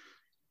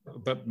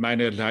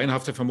 Meine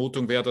laienhafte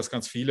Vermutung wäre, dass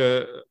ganz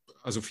viele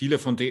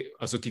von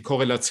die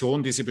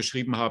Korrelation, die Sie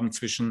beschrieben haben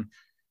zwischen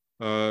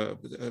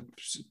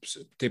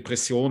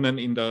Depressionen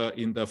in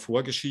der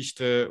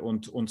Vorgeschichte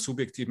und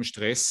subjektiven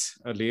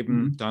Stress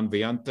erleben, dann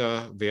während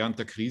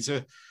der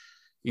Krise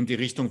in die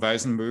Richtung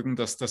weisen mögen,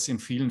 dass das in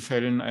vielen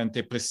Fällen ein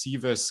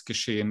depressives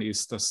Geschehen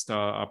ist, das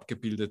da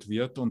abgebildet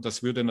wird. Und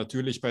das würde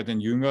natürlich bei den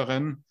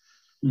Jüngeren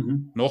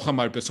noch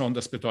einmal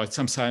besonders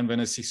bedeutsam sein,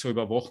 wenn es sich so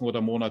über Wochen oder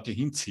Monate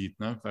hinzieht,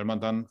 ne? Weil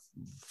man dann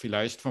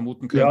vielleicht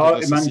vermuten könnte,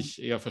 dass es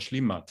sich eher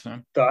verschlimmert.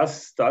 Ne?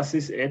 Das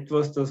ist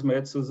etwas, das man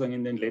jetzt sozusagen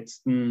in den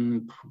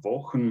letzten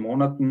Wochen,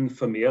 Monaten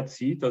vermehrt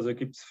sieht. Also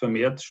gibt es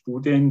vermehrt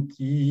Studien,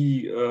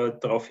 die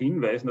darauf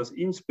hinweisen, dass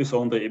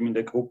insbesondere eben in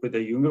der Gruppe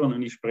der Jüngeren,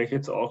 und ich spreche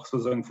jetzt auch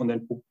sozusagen von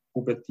den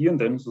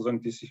Pubertierenden,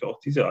 sozusagen, die sich auch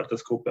diese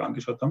Altersgruppe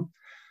angeschaut haben,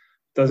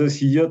 dass es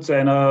hier zu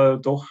einer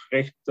doch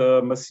recht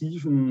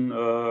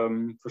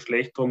massiven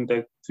Verschlechterung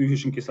der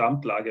psychischen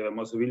Gesamtlage, wenn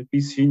man so will,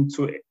 bis hin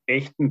zu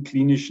echten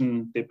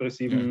klinischen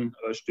depressiven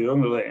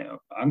Störungen oder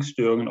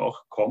Angststörungen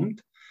auch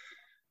kommt.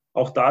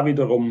 Auch da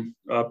wiederum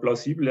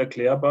plausibel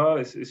erklärbar.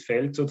 Es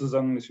fällt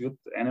sozusagen, es wird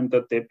einem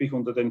der Teppich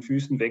unter den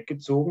Füßen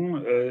weggezogen.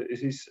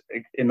 Es ist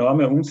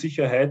enorme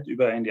Unsicherheit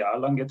über ein Jahr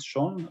lang jetzt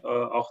schon.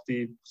 Auch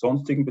die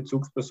sonstigen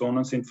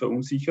Bezugspersonen sind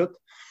verunsichert.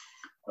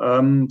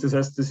 Das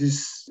heißt,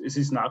 es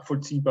ist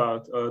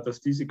nachvollziehbar, dass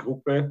diese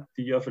Gruppe,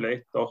 die ja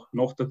vielleicht auch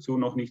noch dazu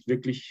noch nicht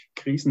wirklich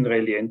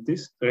krisenresilient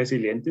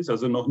ist,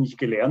 also noch nicht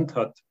gelernt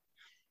hat,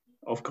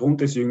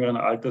 aufgrund des jüngeren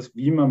Alters,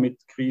 wie man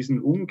mit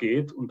Krisen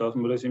umgeht und dass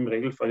man das im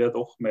Regelfall ja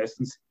doch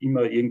meistens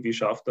immer irgendwie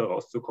schafft, da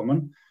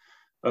rauszukommen,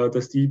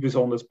 dass die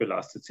besonders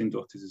belastet sind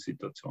durch diese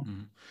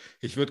Situation.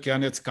 Ich würde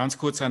gerne jetzt ganz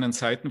kurz einen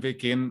Seitenweg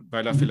gehen,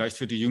 weil er vielleicht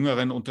für die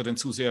Jüngeren unter den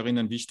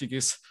Zuseherinnen wichtig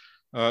ist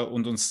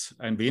und uns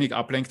ein wenig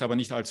ablenkt, aber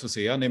nicht allzu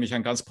sehr, nämlich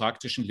einen ganz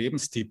praktischen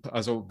Lebenstipp.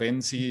 Also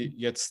wenn Sie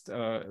jetzt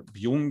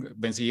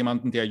wenn Sie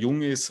jemanden, der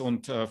jung ist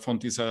und von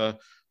dieser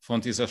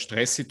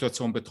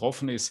Stresssituation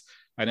betroffen ist,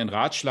 einen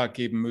Ratschlag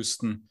geben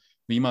müssten,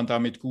 wie man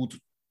damit gut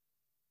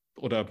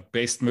oder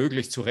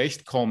bestmöglich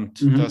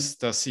zurechtkommt,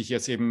 dass sich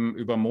jetzt eben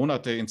über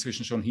Monate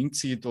inzwischen schon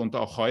hinzieht und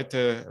auch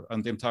heute,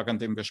 an dem Tag, an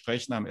dem wir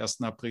sprechen, am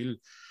 1. April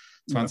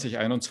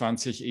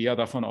 2021, eher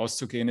davon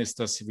auszugehen ist,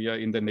 dass wir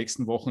in den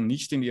nächsten Wochen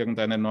nicht in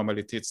irgendeinen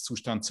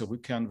Normalitätszustand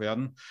zurückkehren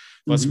werden.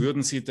 Was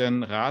würden Sie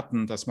denn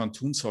raten, dass man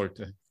tun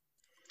sollte?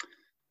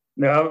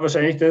 Ja,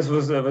 wahrscheinlich das,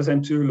 was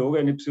ein Psychologe,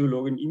 eine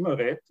Psychologin immer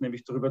rät,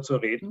 nämlich darüber zu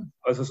reden.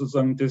 Also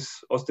sozusagen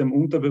das aus dem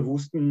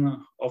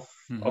Unterbewussten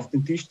auf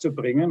den Tisch zu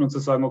bringen und zu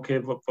sagen,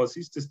 okay, was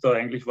ist es da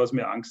eigentlich, was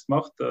mir Angst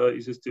macht?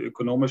 Ist es die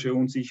ökonomische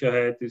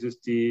Unsicherheit? Ist es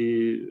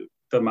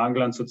der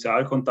Mangel an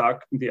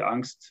Sozialkontakten, die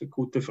Angst,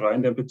 gute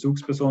Freunde und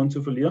Bezugspersonen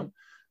zu verlieren?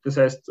 Das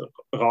heißt,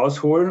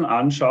 rausholen,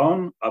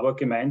 anschauen, aber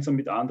gemeinsam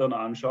mit anderen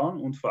anschauen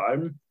und vor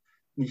allem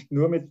nicht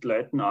nur mit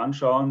Leuten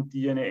anschauen,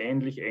 die eine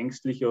ähnlich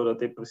ängstliche oder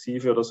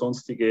depressive oder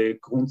sonstige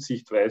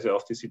Grundsichtweise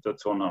auf die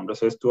Situation haben.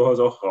 Das heißt, durchaus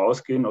auch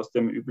rausgehen aus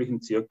dem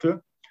üblichen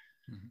Zirkel.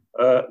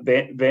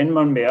 Wenn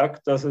man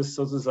merkt, dass es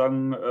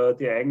sozusagen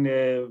die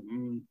eigene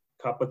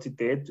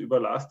Kapazität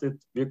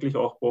überlastet, wirklich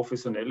auch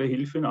professionelle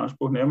Hilfe in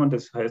Anspruch nehmen.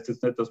 Das heißt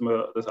jetzt nicht,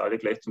 dass alle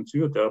gleich zum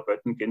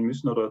Psychotherapeuten gehen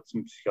müssen oder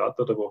zum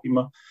Psychiater oder wo auch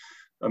immer,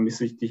 damit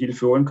sich die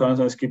Hilfe holen kann,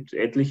 sondern es gibt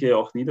etliche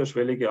auch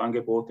niederschwellige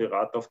Angebote,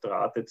 Rat auf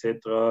Draht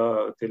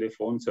etc.,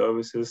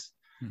 Telefonservices.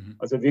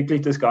 Also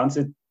wirklich das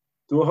Ganze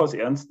durchaus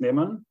ernst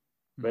nehmen,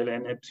 weil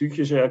eine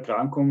psychische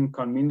Erkrankung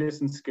kann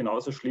mindestens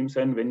genauso schlimm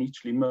sein, wenn nicht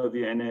schlimmer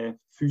wie eine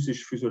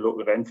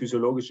rein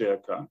physiologische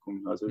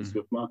Erkrankung. Also das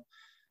wird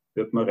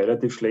man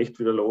relativ schlecht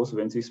wieder los,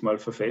 wenn es sich mal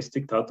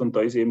verfestigt hat. Und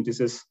da ist eben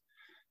dieses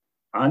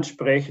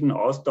Ansprechen,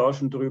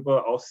 Austauschen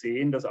darüber, auch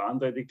sehen, dass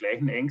andere die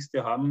gleichen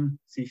Ängste haben,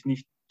 sich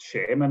nicht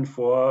schämen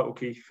vor,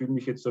 okay, ich fühle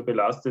mich jetzt so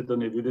belastet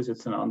und ich würde es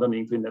jetzt den anderen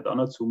irgendwie nicht auch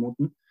noch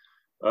zumuten.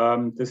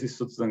 Das ist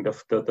sozusagen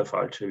der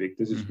falsche Weg.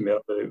 Das ist mehr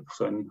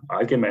so ein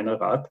allgemeiner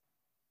Rat.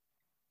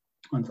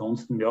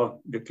 Ansonsten ja,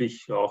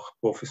 wirklich auch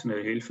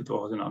professionelle Hilfe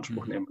durchaus in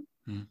Anspruch nehmen.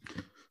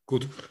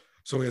 Gut,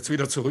 so jetzt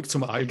wieder zurück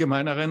zum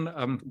Allgemeineren.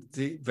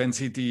 Wenn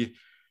Sie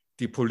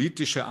die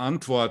politische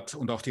Antwort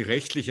und auch die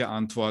rechtliche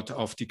Antwort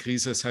auf die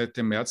Krise seit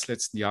dem März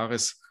letzten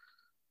Jahres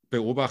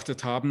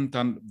beobachtet haben,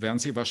 dann werden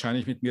Sie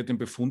wahrscheinlich mit mir den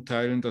Befund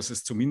teilen, dass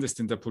es zumindest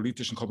in der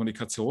politischen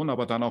Kommunikation,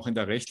 aber dann auch in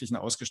der rechtlichen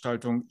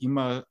Ausgestaltung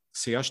immer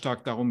sehr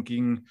stark darum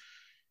ging,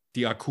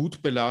 die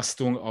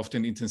Akutbelastung auf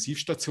den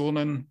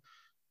Intensivstationen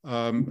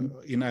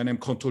in einem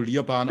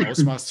kontrollierbaren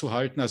Ausmaß zu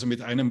halten. Also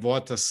mit einem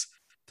Wort,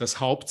 das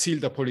Hauptziel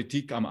der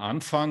Politik am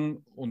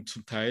Anfang und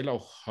zum Teil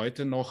auch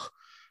heute noch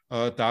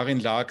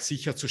darin lag,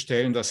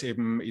 sicherzustellen, dass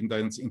eben in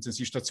den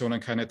Intensivstationen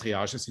keine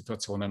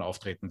Triagesituationen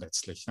auftreten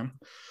letztlich. Ne?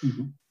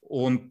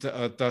 Und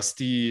dass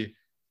die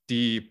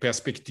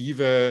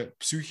Perspektive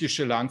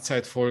psychische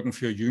Langzeitfolgen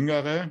für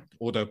Jüngere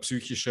oder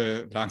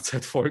psychische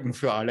Langzeitfolgen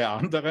für alle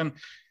anderen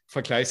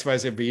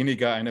vergleichsweise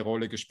weniger eine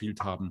Rolle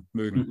gespielt haben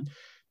mögen.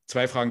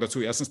 Zwei Fragen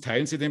dazu. Erstens,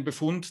 teilen Sie den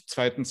Befund?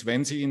 Zweitens,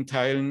 wenn Sie ihn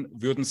teilen,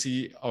 würden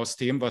Sie aus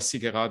dem, was Sie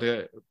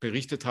gerade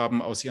berichtet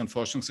haben, aus Ihren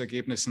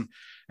Forschungsergebnissen,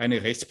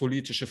 eine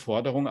rechtspolitische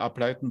Forderung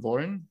ableiten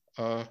wollen?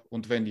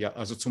 Und wenn ja,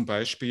 also zum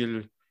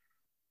Beispiel,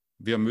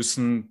 wir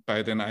müssen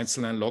bei den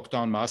einzelnen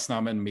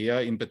Lockdown-Maßnahmen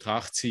mehr in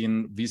Betracht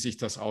ziehen, wie sich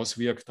das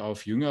auswirkt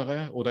auf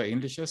Jüngere oder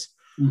Ähnliches?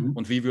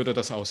 Und wie würde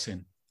das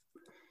aussehen?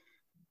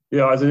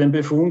 Ja, also den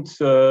Befund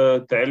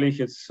teile ich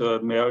jetzt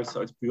mehr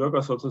als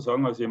Bürger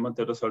sozusagen, als jemand,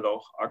 der das halt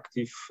auch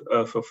aktiv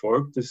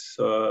verfolgt. Das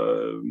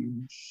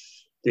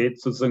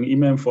steht sozusagen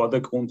immer im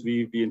Vordergrund,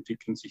 wie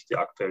entwickeln sich die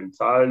aktuellen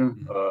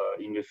Zahlen,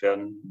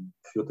 inwiefern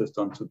führt es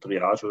dann zu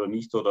Triage oder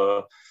nicht.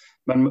 Oder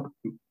man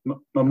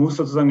muss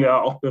sozusagen ja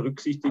auch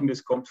berücksichtigen,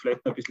 das kommt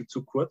vielleicht ein bisschen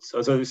zu kurz.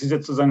 Also es ist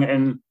jetzt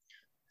sozusagen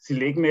Sie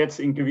legen mir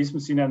jetzt in gewissem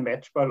Sinne einen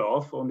Matchball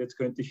auf und jetzt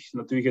könnte ich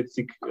natürlich jetzt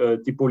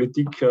die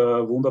Politik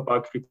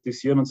wunderbar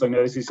kritisieren und sagen,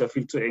 ja, es ist ja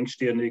viel zu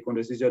engstirnig und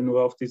es ist ja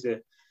nur auf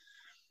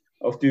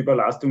die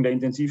Überlastung der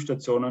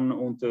Intensivstationen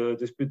und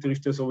das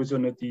betrifft ja sowieso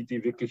nicht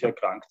die wirklich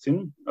erkrankt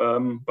sind.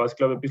 Was,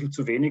 glaube ich, ein bisschen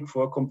zu wenig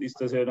vorkommt, ist,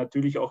 dass ja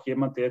natürlich auch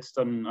jemand, der jetzt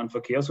einen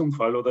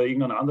Verkehrsunfall oder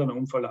irgendeinen anderen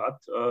Unfall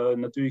hat,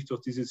 natürlich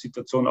durch diese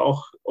Situation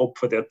auch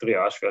Opfer der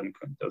Triage werden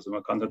könnte. Also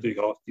man kann natürlich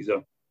auch aus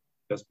dieser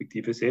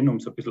Perspektive sehen, um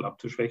es ein bisschen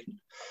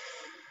abzuschwächen.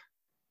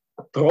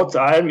 Trotz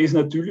allem ist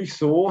natürlich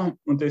so,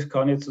 und das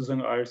kann ich jetzt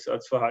sozusagen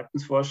als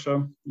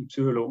Verhaltensforscher und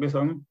Psychologe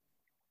sagen,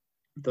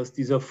 dass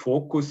dieser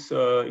Fokus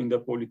in der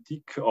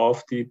Politik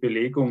auf die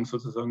Belegung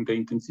sozusagen der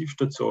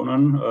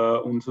Intensivstationen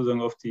und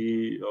sozusagen auf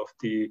die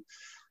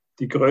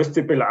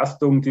größte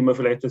Belastung, die man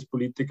vielleicht als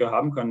Politiker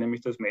haben kann,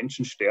 nämlich dass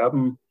Menschen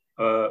sterben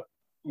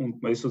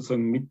und man ist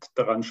sozusagen mit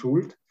daran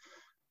schuld,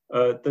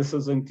 dass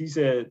sozusagen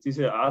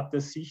diese Art der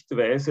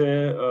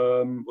Sichtweise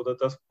oder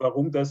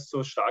warum das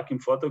so stark im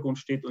Vordergrund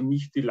steht und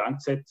nicht die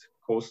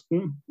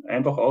Langzeitkosten,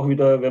 einfach auch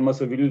wieder, wenn man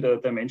so will,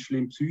 der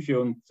menschlichen Psyche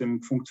und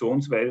dem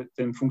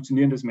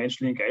Funktionieren des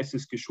menschlichen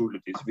Geistes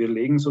geschuldet ist. Wir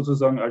legen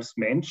sozusagen als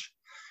Mensch,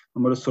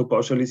 wenn man das so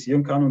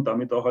pauschalisieren kann und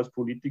damit auch als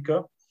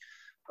Politiker,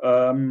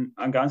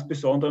 einen ganz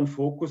besonderen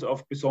Fokus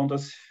auf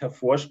besonders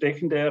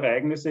hervorstechende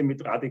Ereignisse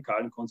mit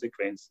radikalen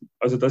Konsequenzen.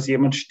 Also, dass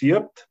jemand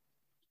stirbt,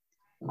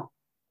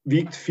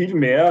 wiegt viel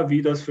mehr,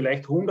 wie das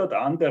vielleicht 100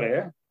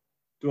 andere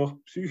durch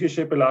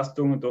psychische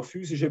Belastungen, durch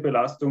physische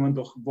Belastungen,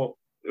 durch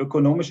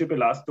ökonomische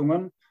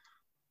Belastungen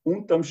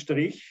unterm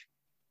Strich,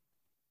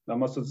 wenn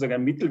man sozusagen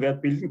einen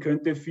Mittelwert bilden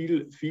könnte,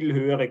 viel, viel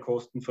höhere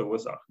Kosten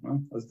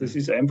verursachen. Also das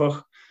ist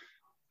einfach,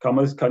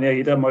 kann ja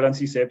jeder mal an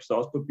sich selbst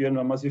ausprobieren,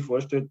 wenn man sich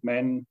vorstellt,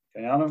 keine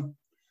Ahnung,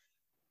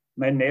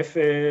 mein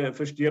Neffe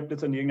verstirbt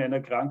jetzt an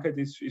irgendeiner Krankheit,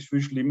 ist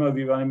viel schlimmer,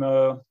 wie wenn ich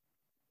mir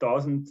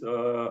 1000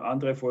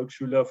 andere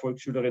Volksschüler,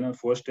 Volksschülerinnen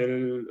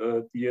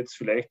vorstelle, die jetzt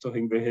vielleicht durch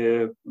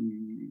irgendwelche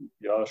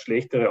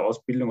schlechtere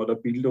Ausbildung oder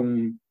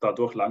Bildung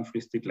dadurch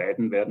langfristig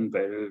leiden werden,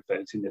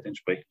 weil sie nicht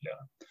entsprechend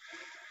lernen.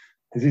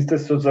 Das ist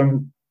das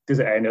sozusagen das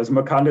eine. Also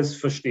man kann das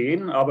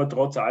verstehen, aber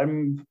trotz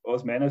allem,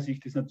 aus meiner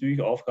Sicht, ist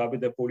natürlich Aufgabe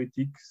der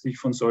Politik, sich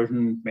von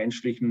solchen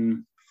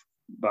menschlichen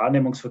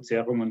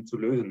Wahrnehmungsverzerrungen zu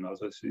lösen.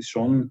 Also es ist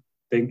schon,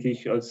 denke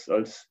ich,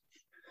 als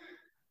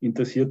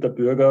interessierter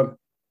Bürger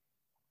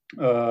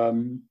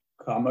kann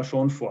man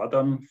schon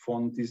fordern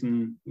von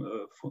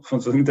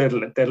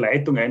der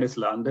Leitung eines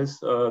Landes,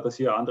 dass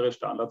hier andere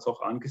Standards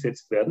auch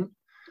angesetzt werden.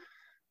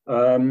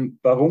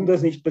 Warum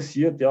das nicht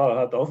passiert, ja,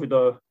 hat auch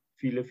wieder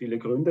viele, viele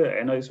Gründe.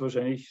 Einer ist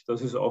wahrscheinlich,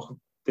 dass es auch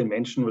den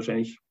Menschen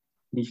wahrscheinlich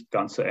nicht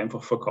ganz so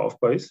einfach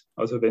verkaufbar ist.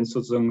 Also wenn es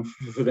sozusagen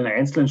für den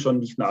Einzelnen schon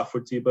nicht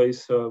nachvollziehbar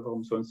ist,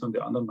 warum sollen es dann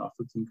die anderen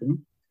nachvollziehen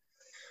können?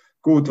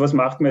 Gut, was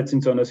macht man jetzt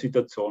in so einer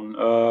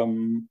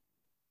Situation?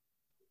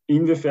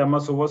 Inwiefern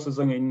man sowas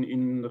sozusagen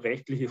in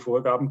rechtliche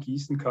Vorgaben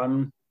gießen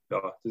kann,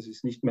 ja, das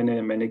ist nicht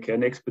meine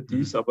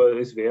Kernexpertise, aber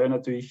es wäre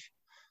natürlich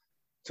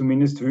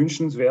zumindest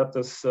wünschenswert,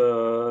 dass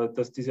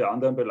diese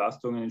anderen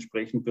Belastungen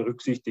entsprechend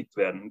berücksichtigt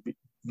werden.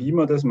 Wie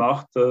man das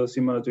macht,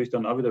 sind wir natürlich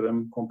dann auch wieder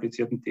beim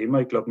komplizierten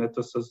Thema. Ich glaube nicht,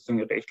 dass das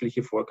sozusagen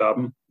rechtliche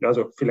Vorgaben,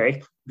 also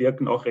vielleicht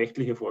wirken auch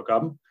rechtliche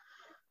Vorgaben,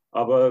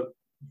 aber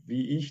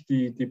wie ich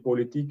die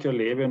Politik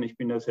erlebe, und ich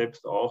bin ja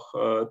selbst auch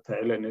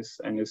Teil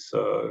eines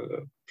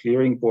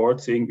Clearing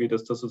Boards, irgendwie,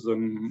 dass das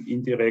sozusagen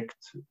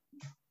indirekt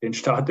den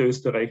Staat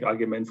Österreich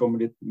allgemein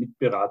formuliert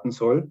mitberaten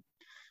soll.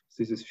 Das ist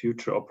dieses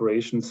Future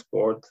Operations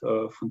Board,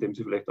 von dem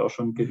Sie vielleicht auch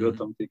schon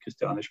gehört haben. Die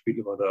Christiane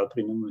Spiegel war da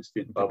drinnen und ist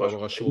die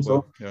Barbara Schober.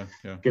 So.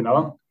 Ja.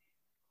 Genau.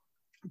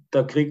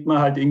 Da kriegt man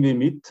halt irgendwie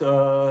mit,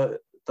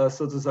 dass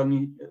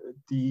sozusagen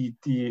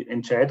die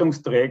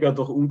Entscheidungsträger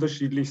durch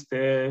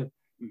unterschiedlichste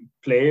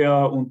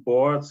Player und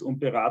Boards und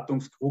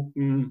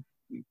Beratungsgruppen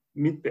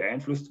mit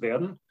beeinflusst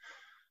werden.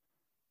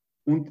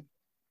 Und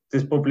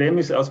das Problem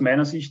ist aus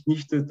meiner Sicht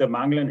nicht der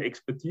mangelnde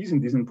Expertise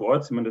in diesen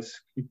Boards, ich meine,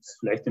 das gibt es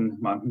vielleicht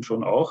in manchen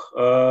schon auch,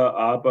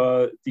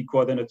 aber die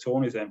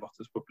Koordination ist einfach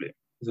das Problem.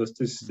 Das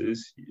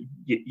heißt,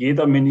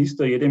 jeder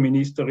Minister, jede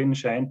Ministerin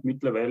scheint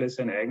mittlerweile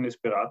sein eigenes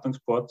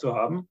Beratungsboard zu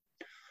haben.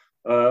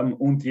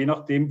 Und je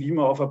nachdem, wie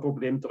man auf ein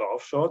Problem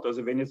draufschaut,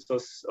 also wenn jetzt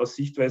das aus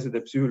Sichtweise der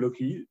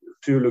Psychologie,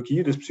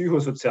 des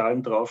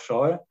Psychosozialen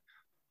draufschaue,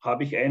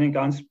 habe ich einen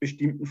ganz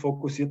bestimmten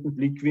fokussierten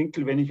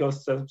Blickwinkel. Wenn ich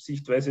aus der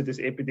Sichtweise des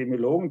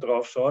Epidemiologen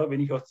draufschaue, wenn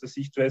ich aus der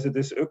Sichtweise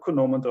des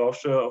Ökonomen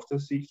draufschaue, auf der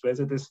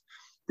Sichtweise des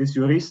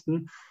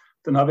Juristen,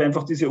 dann habe ich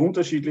einfach diese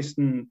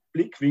unterschiedlichsten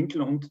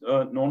Blickwinkel und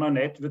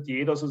non-net wird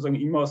jeder sozusagen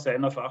immer aus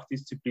seiner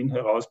Fachdisziplin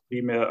heraus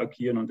primär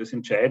agieren. Und das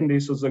Entscheidende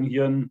ist sozusagen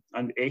hier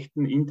einen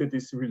echten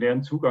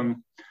interdisziplinären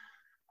Zugang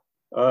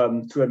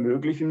zu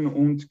ermöglichen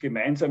und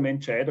gemeinsame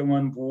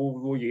Entscheidungen,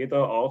 wo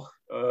jeder auch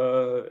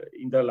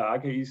in der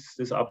Lage ist,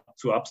 das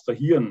zu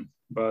abstrahieren,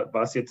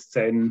 was jetzt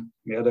sein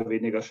mehr oder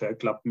weniger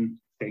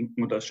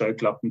Scheuklappendenken oder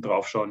Scheuklappen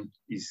draufschauen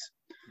ist.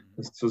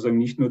 Dass sozusagen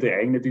nicht nur die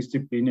eigene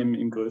Disziplin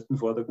im größten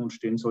Vordergrund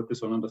stehen sollte,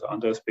 sondern dass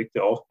andere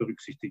Aspekte auch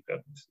berücksichtigt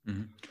werden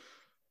müssen.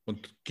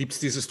 Und gibt es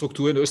diese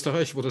Struktur in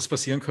Österreich, wo das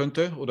passieren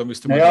könnte, oder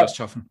müsste man das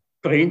schaffen?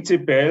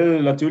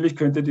 Prinzipiell, natürlich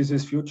könnte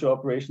dieses Future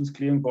Operations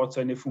Clearing Board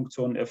seine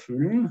Funktion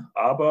erfüllen,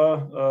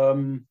 aber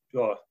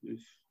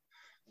ich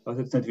weiß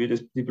jetzt nicht, wie ich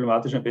das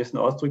diplomatisch am besten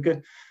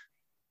ausdrücke.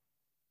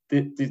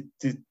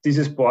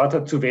 Dieses Board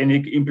hat zu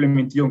wenig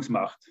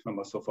Implementierungsmacht, wenn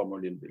man es so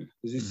formulieren will.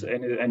 Das ist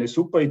eine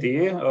super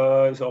Idee,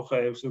 ist auch,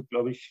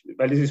 glaube ich,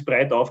 weil es ist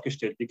breit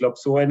aufgestellt. Ich glaube,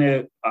 so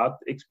eine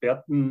Art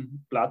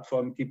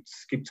Expertenplattform gibt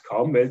es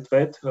kaum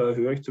weltweit,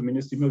 höre ich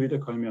zumindest immer wieder,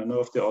 kann ich mich auch nur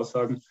auf die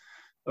Aussagen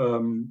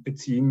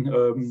beziehen,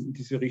 in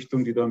diese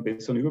Richtung, die da einen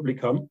besseren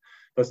Überblick haben.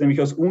 Das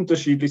nämlich aus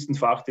unterschiedlichsten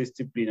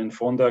Fachdisziplinen,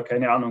 von der,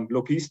 keine Ahnung,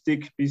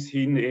 Logistik bis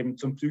hin eben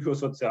zum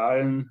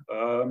Psychosozialen,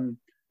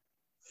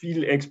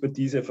 viel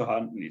Expertise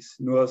vorhanden ist.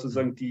 Nur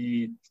sozusagen,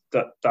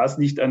 das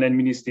nicht an ein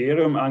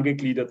Ministerium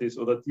angegliedert ist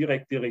oder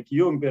direkt die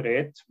Regierung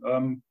berät,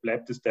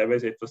 bleibt es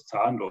teilweise etwas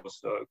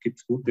zahnlos. Gibt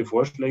es gute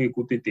Vorschläge,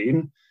 gute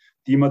Ideen,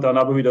 die man dann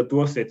aber wieder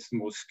durchsetzen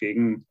muss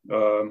gegen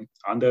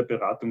andere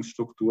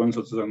Beratungsstrukturen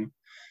sozusagen,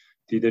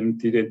 die den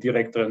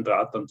direkteren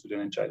Draht dann zu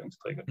den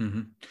Entscheidungsträgern.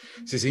 Mhm.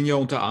 Sie sind ja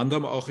unter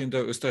anderem auch in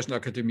der Österreichischen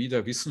Akademie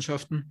der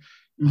Wissenschaften.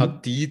 Mhm.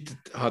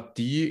 Hat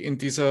die in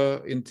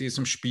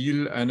diesem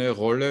Spiel eine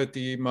Rolle,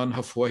 die man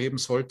hervorheben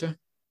sollte?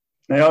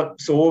 Naja,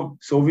 so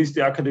wie es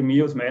die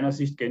Akademie aus meiner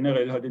Sicht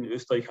generell halt in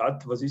Österreich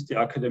hat. Was ist die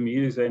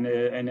Akademie? Das ist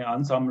eine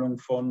Ansammlung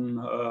von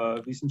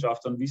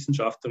Wissenschaftlern und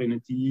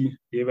Wissenschaftlerinnen, die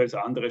jeweils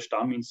andere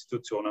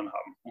Stamminstitutionen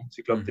haben. Und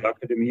ich glaube, die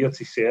Akademie hat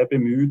sich sehr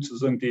bemüht,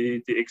 sozusagen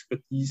die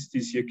Expertise, die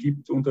es hier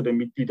gibt, unter den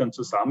Mitgliedern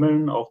zu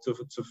sammeln, auch zur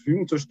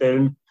Verfügung zu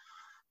stellen,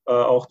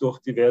 auch durch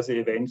diverse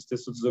Events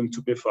das sozusagen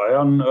zu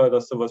befeuern,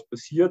 dass da was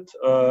passiert.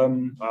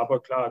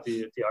 Aber klar,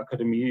 die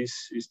Akademie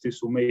ist die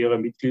Summe ihrer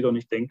Mitglieder und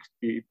ich denke,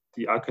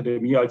 die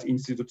Akademie als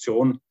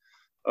Institution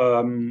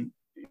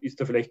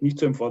ist da vielleicht nicht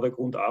so im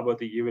Vordergrund, aber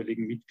die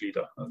jeweiligen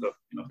Mitglieder. Also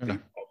je nachdem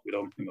auch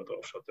wiederum, wie man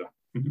drauf schaut. Ja.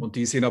 Und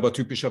die sind aber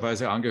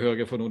typischerweise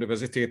Angehörige von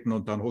Universitäten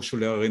und dann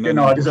Hochschullehrerinnen.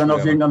 Genau, die sind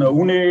auf irgendeiner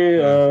Uni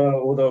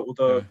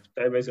oder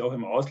teilweise auch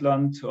im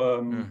Ausland.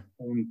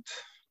 Und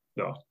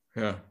ja.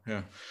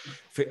 Ja.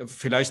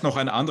 Vielleicht noch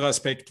ein anderer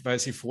Aspekt, weil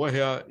Sie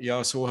vorher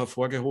ja so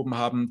hervorgehoben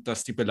haben,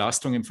 dass die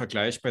Belastung im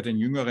Vergleich bei den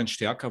Jüngeren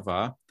stärker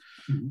war.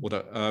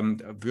 Oder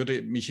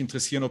würde mich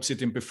interessieren, ob Sie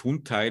den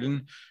Befund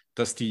teilen,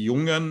 dass die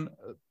Jungen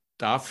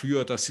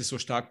dafür, dass sie so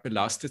stark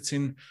belastet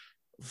sind,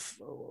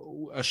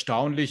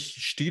 erstaunlich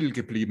still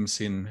geblieben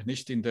sind,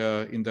 nicht in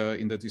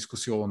der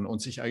Diskussion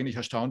und sich eigentlich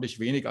erstaunlich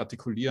wenig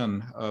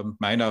artikulieren,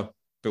 meiner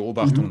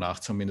Beobachtung nach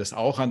zumindest,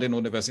 auch an den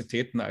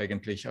Universitäten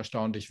eigentlich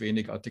erstaunlich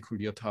wenig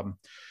artikuliert haben.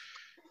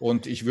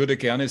 Und ich würde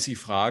gerne Sie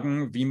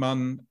fragen, wie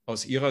man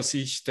aus Ihrer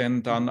Sicht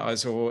denn dann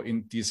also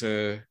in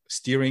diese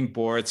Steering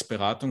Boards,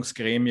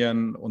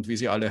 Beratungsgremien und wie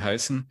sie alle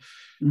heißen,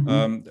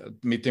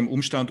 mit dem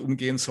Umstand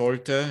umgehen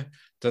sollte,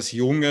 dass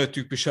Junge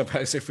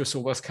typischerweise für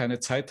sowas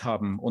keine Zeit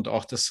haben und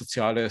auch das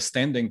soziale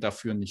Standing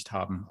dafür nicht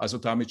haben, also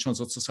damit schon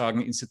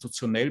sozusagen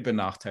institutionell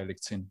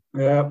benachteiligt sind.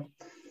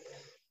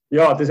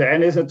 Ja, das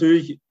eine ist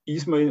natürlich,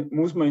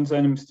 muss man in so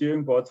einem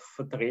Steering Board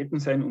vertreten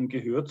sein, um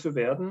gehört zu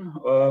werden,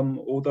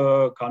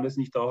 oder kann es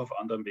nicht auch auf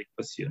anderem Weg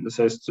passieren? Das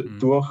heißt,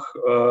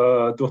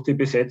 durch die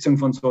Besetzung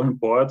von solchen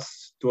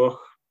Boards, durch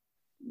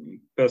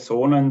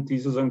Personen, die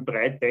sozusagen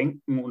breit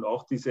denken und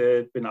auch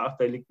diese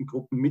benachteiligten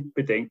Gruppen mit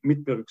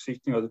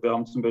berücksichtigen. Also wir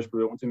haben zum Beispiel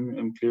bei uns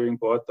im Clearing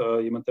Board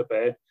jemand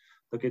dabei,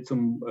 da geht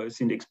es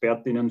sind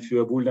Expertinnen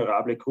für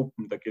vulnerable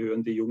Gruppen. Da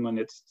gehören die Jungen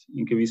jetzt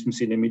in gewissem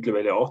Sinne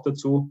mittlerweile auch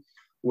dazu.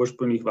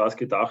 Ursprünglich war es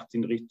gedacht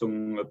in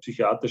Richtung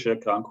psychiatrische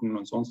Erkrankungen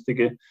und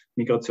sonstige,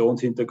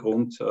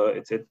 Migrationshintergrund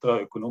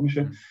etc.,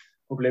 ökonomische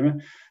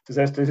Probleme. Das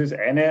heißt, das ist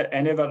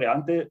eine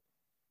Variante.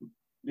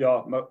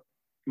 Ja,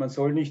 man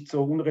soll nicht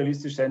so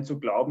unrealistisch sein zu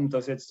glauben,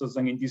 dass jetzt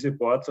sozusagen in diese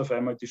Boards auf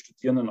einmal die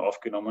Studierenden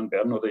aufgenommen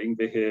werden oder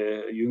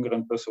irgendwelche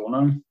jüngeren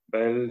Personen,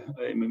 weil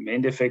im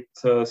Endeffekt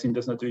sind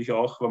das natürlich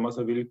auch, wenn man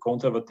so will,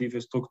 konservative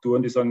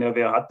Strukturen, die sagen, ja,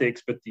 wer hat die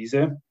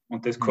Expertise?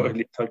 Und das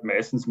korreliert halt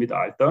meistens mit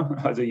Alter.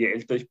 Also je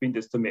älter ich bin,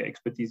 desto mehr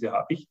Expertise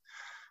habe ich.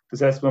 Das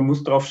heißt, man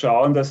muss darauf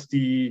schauen, dass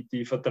die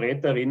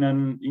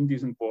Vertreterinnen in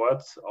diesen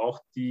Boards auch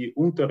die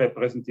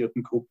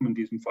unterrepräsentierten Gruppen, in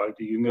diesem Fall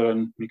die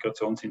jüngeren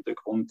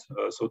Migrationshintergrund,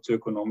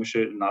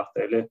 sozioökonomische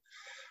Nachteile,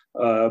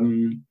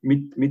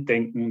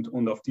 mitdenken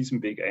und auf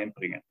diesem Weg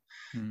einbringen.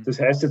 Das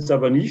heißt jetzt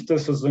aber nicht,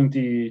 dass sozusagen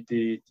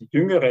die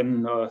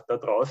Jüngeren da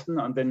draußen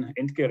an den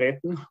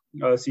Endgeräten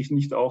sich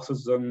nicht auch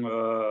sozusagen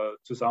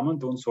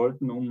zusammentun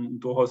sollten, um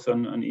durchaus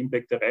einen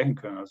Impact erreichen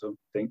können. Also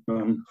denkt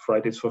man an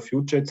Fridays for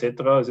Future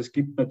etc. Also es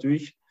gibt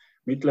natürlich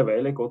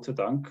mittlerweile, Gott sei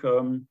Dank,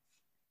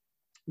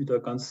 wieder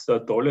ganz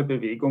tolle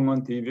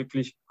Bewegungen, die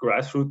wirklich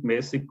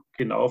grassroot-mäßig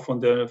genau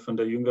von der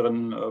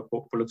jüngeren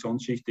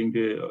Populationsschicht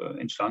irgendwie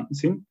entstanden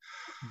sind.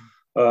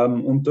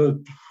 Und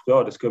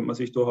das könnte man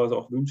sich durchaus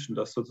auch wünschen,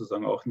 dass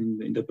sozusagen auch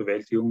in der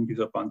Bewältigung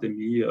dieser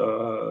Pandemie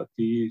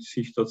die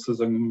sich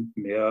sozusagen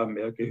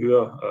mehr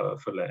Gehör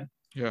verleihen.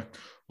 Ja,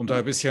 um da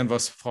ein bisschen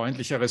was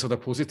Freundlicheres oder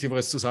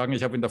Positiveres zu sagen,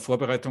 ich habe in der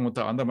Vorbereitung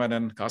unter anderem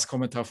einen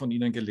Gastkommentar von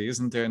Ihnen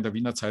gelesen, der in der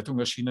Wiener Zeitung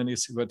erschienen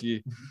ist,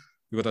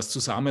 über das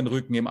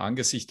Zusammenrücken im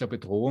Angesicht der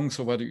Bedrohung.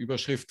 So war die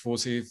Überschrift, wo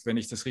Sie, wenn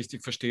ich das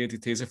richtig verstehe,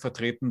 die These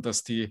vertreten,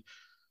 dass die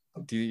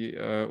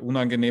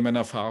unangenehmen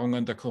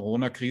Erfahrungen der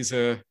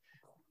Corona-Krise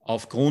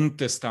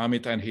aufgrund des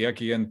damit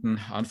einhergehenden,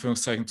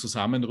 Anführungszeichen,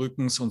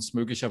 Zusammenrückens uns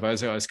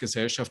möglicherweise als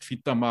Gesellschaft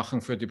fitter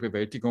machen für die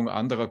Bewältigung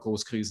anderer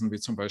Großkrisen, wie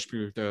zum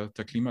Beispiel der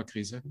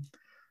Klimakrise?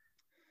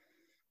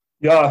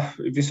 Ja,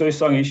 wie soll ich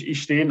sagen,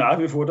 ich stehe nach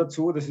wie vor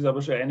dazu, das ist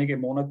aber schon einige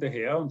Monate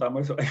her und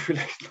damals war ich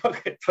vielleicht noch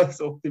etwas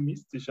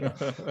optimistischer.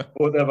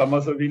 Oder wenn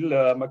man so will,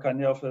 man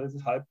kann ja auf das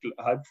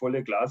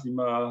halbvolle Glas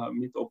immer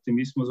mit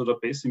Optimismus oder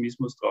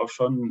Pessimismus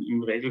draufschauen.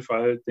 Im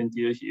Regelfall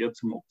tendiere ich eher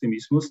zum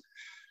Optimismus.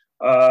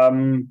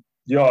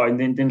 Ja,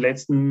 in den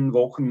letzten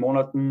Wochen,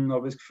 Monaten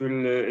habe ich das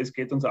Gefühl, es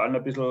geht uns allen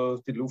ein bisschen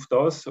die Luft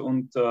aus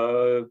und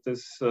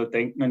das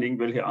Denken an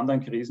irgendwelche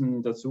anderen Krisen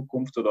in der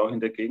Zukunft oder auch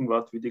in der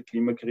Gegenwart wie die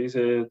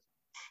Klimakrise,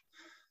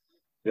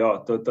 ja,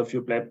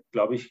 dafür bleibt,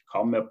 glaube ich,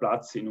 kaum mehr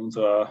Platz in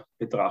unserer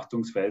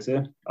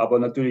Betrachtungsweise. Aber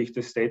natürlich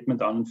das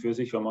Statement an und für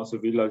sich, wenn man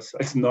so will,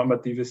 als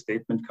normatives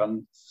Statement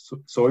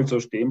soll so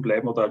stehen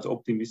bleiben oder als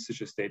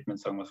optimistisches Statement,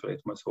 sagen wir es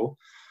vielleicht mal so.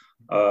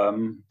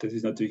 Das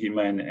ist natürlich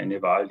immer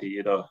eine Wahl, die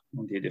jeder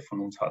und jede von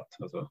uns hat.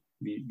 Also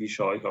wie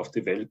schaue ich auf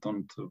die Welt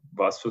und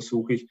was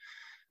versuche ich?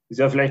 Das ist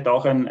ja vielleicht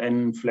auch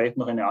vielleicht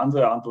noch eine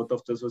andere Antwort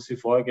auf das, was Sie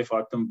vorher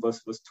gefragt haben,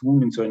 was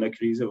tun in so einer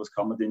Krise, was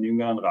kann man den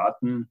Jüngeren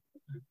raten?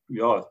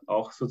 Ja,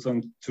 auch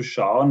sozusagen zu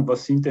schauen,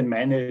 was sind denn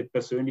meine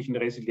persönlichen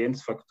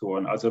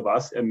Resilienzfaktoren? Also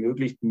was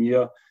ermöglicht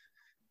mir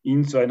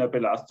in so einer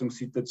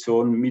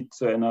Belastungssituation, mit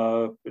so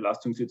einer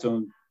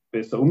Belastungssituation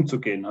besser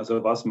umzugehen?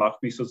 Also was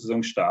macht mich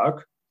sozusagen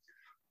stark?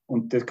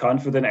 Und das kann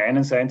für den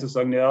einen sein, zu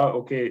sagen, ja,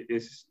 okay,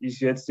 es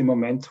ist jetzt im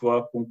Moment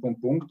zwar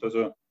Punkt,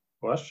 also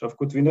Arsch, auf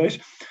gut Wienerisch,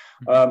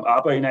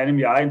 aber in einem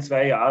Jahr, in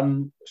 2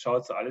 Jahren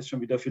schaut es alles schon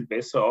wieder viel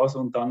besser aus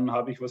und dann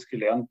habe ich was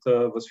gelernt,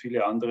 was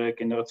viele andere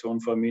Generationen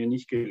vor mir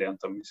nicht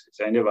gelernt haben. Das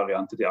ist eine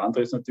Variante. Die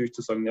andere ist natürlich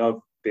zu sagen,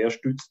 ja, wer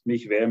stützt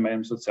mich, wer in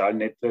meinem sozialen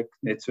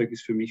Netzwerk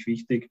ist für mich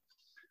wichtig,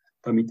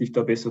 damit ich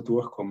da besser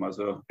durchkomme.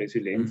 Also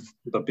Resilienz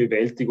oder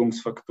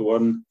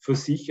Bewältigungsfaktoren für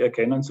sich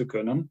erkennen zu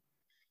können.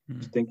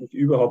 Das ist, denke ich,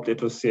 überhaupt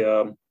etwas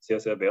sehr, sehr,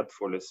 sehr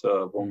Wertvolles,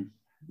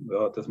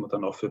 dass man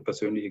dann auch für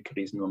persönliche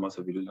Krisen, wenn man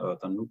so will,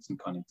 dann nutzen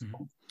kann in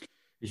Zukunft.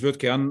 Ich würde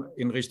gern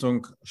in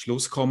Richtung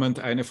Schluss kommend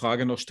eine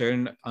Frage noch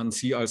stellen an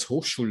Sie als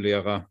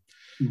Hochschullehrer,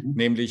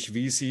 nämlich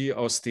wie Sie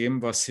aus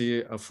dem, was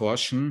Sie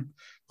erforschen,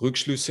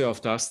 Rückschlüsse auf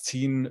das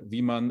ziehen,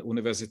 wie man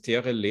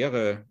universitäre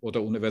Lehre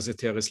oder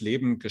universitäres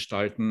Leben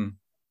gestalten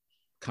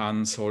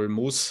kann, soll,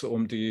 muss,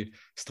 um die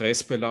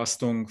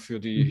Stressbelastung für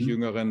die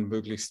Jüngeren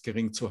möglichst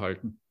gering zu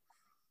halten.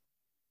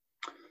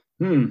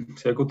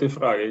 Sehr gute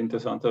Frage.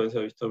 Interessanterweise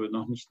habe ich darüber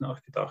noch nicht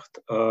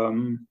nachgedacht.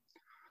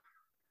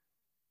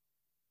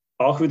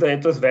 Auch wieder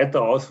etwas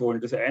weiter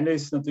ausholen. Das eine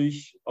ist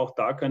natürlich, auch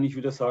da kann ich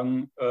wieder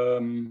sagen,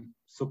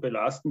 so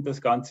belastend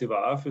das Ganze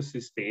war fürs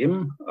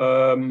System,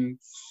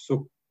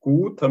 so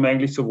gut haben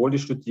eigentlich sowohl die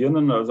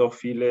Studierenden als auch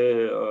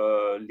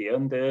viele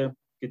Lehrende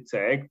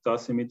gezeigt,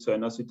 dass sie mit so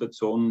einer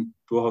Situation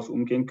durchaus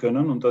umgehen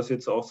können und dass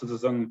jetzt auch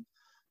sozusagen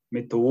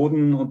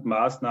Methoden und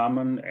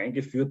Maßnahmen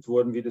eingeführt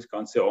wurden, wie das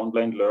ganze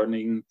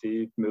Online-Learning,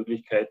 die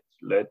Möglichkeit,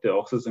 Leute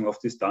auch sozusagen auf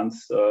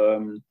Distanz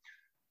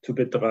zu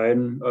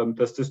betreuen,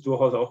 dass das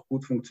durchaus auch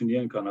gut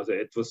funktionieren kann. Also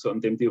etwas, an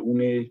dem die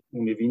Uni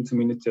Wien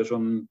zumindest ja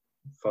schon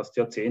fast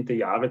Jahrzehnte,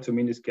 Jahre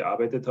zumindest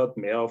gearbeitet hat,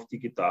 mehr auf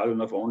digital und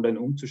auf online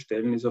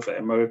umzustellen, ist auf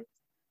einmal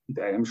mit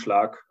einem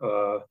Schlag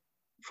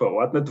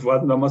verordnet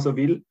worden, wenn man so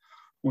will,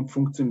 und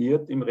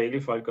funktioniert im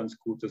Regelfall ganz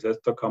gut. Das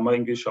heißt, da kann man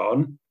irgendwie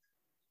schauen,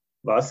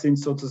 was sind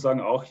sozusagen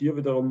auch hier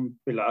wiederum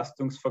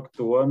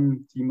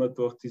Belastungsfaktoren, die man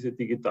durch diese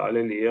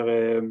digitale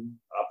Lehre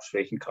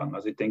abschwächen kann.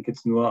 Also ich denke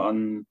jetzt nur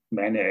an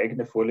meine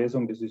eigene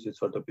Vorlesung, das ist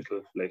jetzt halt ein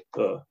bisschen vielleicht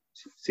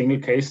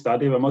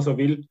Single-Case-Study, wenn man so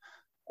will.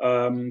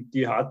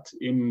 Die hat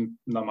im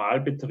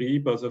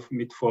Normalbetrieb, also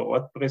mit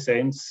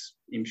Vor-Ort-Präsenz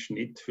im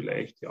Schnitt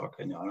vielleicht, ja,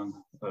 keine Ahnung,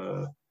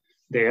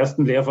 der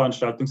ersten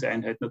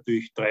Lehrveranstaltungseinheit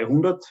natürlich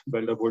 300,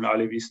 weil da wollen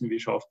alle wissen,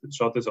 wie schaut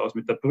es aus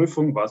mit der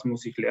Prüfung, was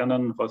muss ich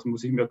lernen, was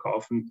muss ich mir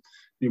kaufen,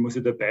 wie muss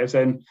ich dabei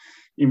sein.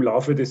 Im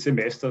Laufe des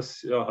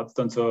Semesters hat es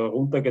dann so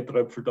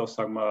runtergetröpfelt auf,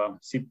 sagen wir,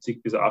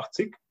 70 bis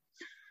 80.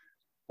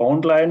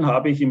 Online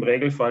habe ich im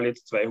Regelfall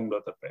jetzt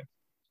 200 dabei.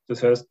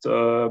 Das heißt,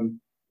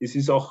 es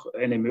ist auch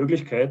eine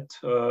Möglichkeit,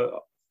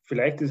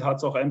 vielleicht hat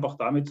es auch einfach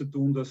damit zu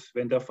tun, dass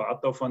wenn der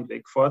Fahrtaufwand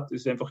wegfährt,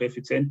 ist es einfach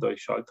effizienter.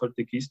 Ich schalte halt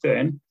die Kiste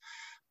ein.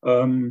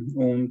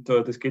 Und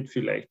das geht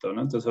viel leichter.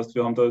 Ne? Das heißt,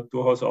 wir haben da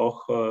durchaus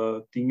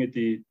auch Dinge,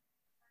 die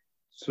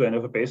zu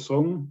einer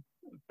Verbesserung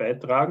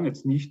beitragen.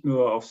 Jetzt nicht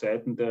nur auf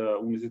Seiten der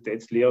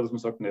Universitätslehrer, dass man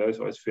sagt, naja,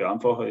 ist alles viel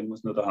einfacher, ich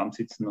muss nur daheim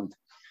sitzen und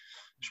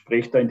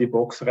spreche da in die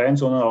Box rein,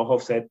 sondern auch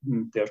auf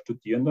Seiten der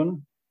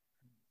Studierenden.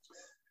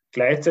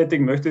 Gleichzeitig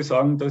möchte ich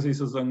sagen, dass ich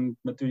sozusagen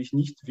natürlich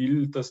nicht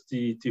will, dass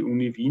die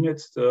Uni Wien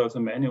jetzt,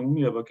 also meine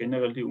Uni, aber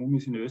generell die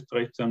Unis in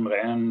Österreich zu einem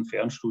reinen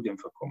Fernstudium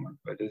verkommen,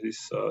 weil das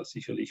ist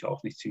sicherlich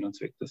auch nicht Sinn und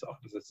Zweck der Sache.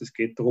 Das heißt, es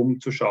geht darum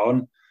zu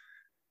schauen,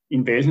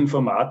 in welchen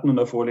Formaten und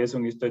eine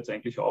Vorlesung ist da jetzt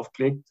eigentlich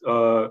aufgelegt,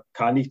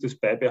 kann ich das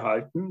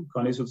beibehalten,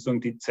 kann ich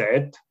sozusagen die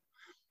Zeit,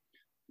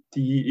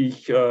 die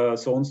ich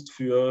sonst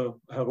für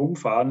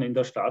Herumfahren in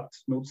der Stadt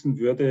nutzen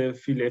würde,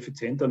 viel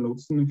effizienter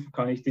nutzen,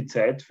 kann ich die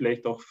Zeit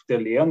vielleicht auch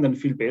der Lehrenden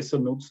viel besser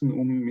nutzen,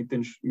 um mit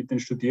den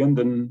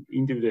Studierenden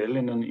individuell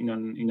in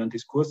einen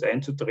Diskurs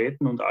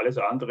einzutreten und alles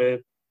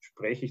andere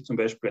spreche ich zum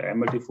Beispiel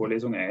einmal die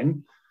Vorlesung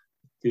ein.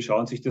 Die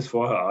schauen sich das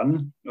vorher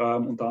an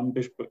und dann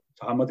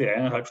haben wir die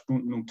 1,5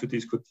 Stunden, um zu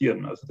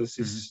diskutieren. Also das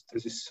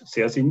ist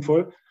sehr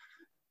sinnvoll.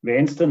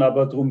 Wenn es dann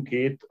aber darum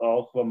geht,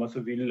 auch, wenn man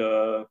so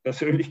will,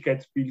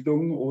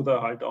 Persönlichkeitsbildung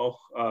oder halt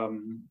auch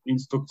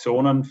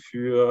Instruktionen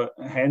für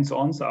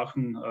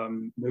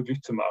Hands-on-Sachen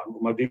möglich zu machen,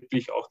 wo man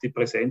wirklich auch die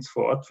Präsenz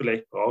vor Ort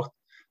vielleicht braucht,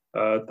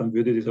 dann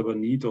würde ich das aber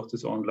nie durch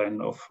das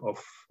Online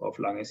auf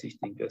lange Sicht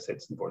irgendwie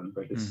ersetzen wollen,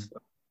 weil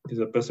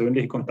dieser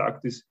persönliche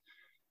Kontakt ist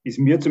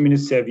mir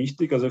zumindest sehr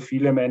wichtig. Also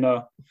viele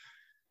meiner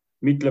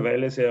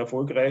mittlerweile sehr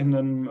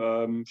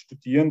erfolgreichen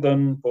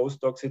Studierenden,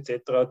 Postdocs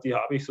etc., die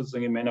habe ich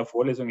sozusagen in meiner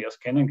Vorlesung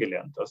erst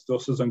kennengelernt. Also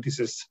durch sozusagen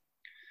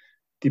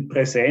die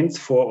Präsenz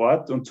vor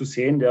Ort und zu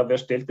sehen, ja, wer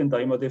stellt denn da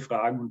immer die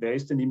Fragen und wer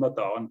ist denn immer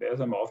da und wer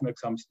ist am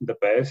aufmerksamsten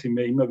dabei, sind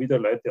mir immer wieder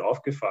Leute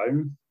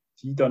aufgefallen,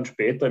 die dann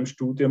später im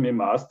Studium, im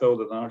Master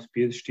oder dann als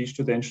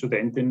PhD-Student,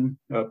 Studentin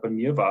bei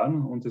mir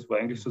waren. Und das war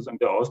eigentlich sozusagen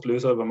der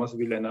Auslöser, wenn man so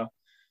will, einer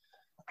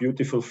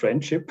Beautiful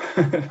Friendship,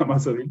 wenn man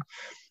so will.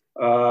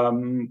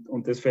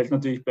 Und das fällt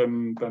natürlich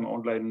beim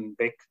Online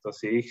weg. Da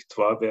sehe ich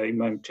zwar, wer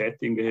immer im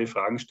Chat irgendwelche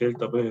Fragen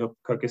stellt, aber ich habe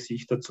kein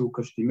Gesicht dazu,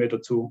 keine Stimme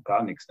dazu,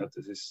 gar nichts. Ne?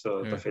 Das ist,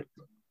 da fällt,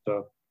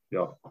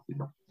 ja.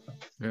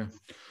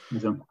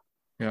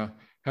 Ja.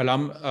 Herr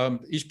Lamm,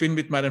 ich bin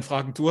mit meinen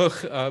Fragen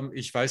durch.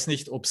 Ich weiß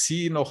nicht, ob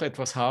Sie noch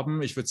etwas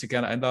haben. Ich würde Sie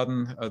gerne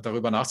einladen,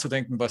 darüber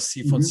nachzudenken, was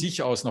Sie von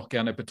sich aus noch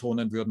gerne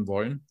betonen würden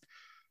wollen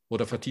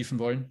oder vertiefen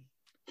wollen.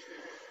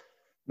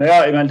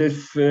 Naja, ich meine,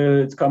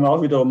 das kann man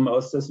auch wiederum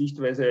aus der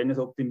Sichtweise eines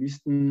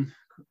Optimisten,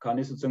 kann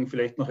ich sozusagen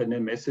vielleicht noch eine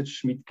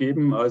Message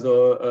mitgeben.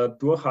 Also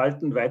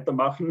durchhalten,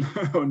 weitermachen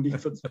und nicht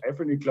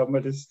verzweifeln. Ich glaube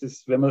mal,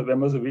 wenn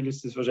man so will,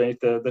 ist das wahrscheinlich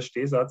der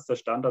Stehsatz, der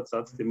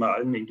Standardsatz, den man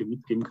allen irgendwie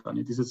mitgeben kann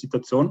in dieser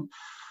Situation.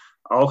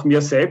 Auch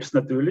mir selbst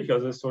natürlich.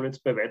 Also es soll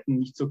jetzt bei weitem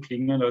nicht so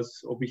klingen,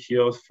 als ob ich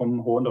hier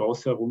vom hohen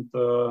Ross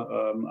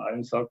herunter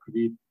allen sage,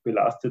 wie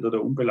belastet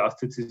oder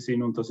unbelastet sie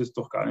sind und dass es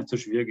doch gar nicht so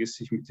schwierig ist,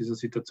 sich mit dieser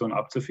Situation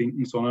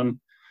abzufinden, sondern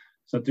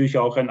es ist natürlich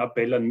auch ein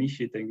Appell an mich.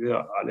 Ich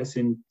denke, alle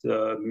sind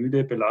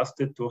müde,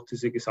 belastet durch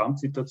diese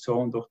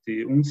Gesamtsituation, durch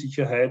die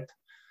Unsicherheit,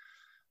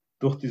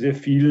 durch diese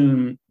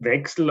vielen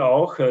Wechsel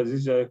auch. Es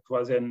ist ja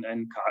quasi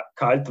ein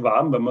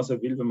kalt-warm, wenn man so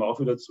will, wenn wir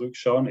auch wieder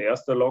zurückschauen.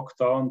 Erster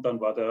Lockdown,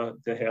 dann war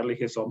der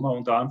herrliche Sommer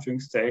unter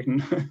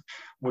Anführungszeichen,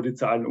 wo die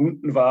Zahlen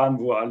unten waren,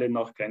 wo alle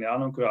nach, keine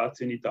Ahnung,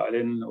 Kroatien,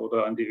 Italien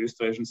oder an die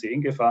österreichischen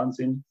Seen gefahren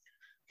sind.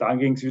 Dann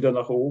ging es wieder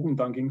nach oben,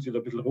 dann ging es wieder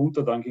ein bisschen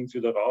runter, dann ging es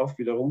wieder rauf,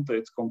 wieder runter.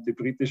 Jetzt kommt die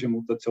britische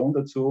Mutation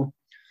dazu.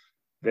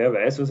 Wer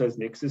weiß, was als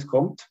nächstes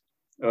kommt.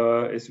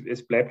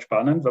 Es bleibt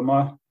spannend, wenn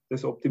man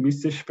das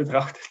optimistisch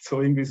betrachtet, so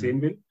irgendwie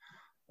sehen will.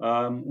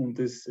 Und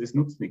es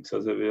nutzt nichts.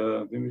 Also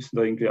wir müssen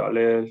da irgendwie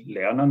alle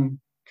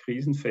lernen,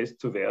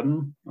 krisenfest zu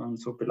werden,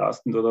 so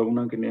belastend oder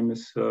unangenehm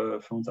es für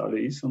uns alle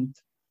ist. Und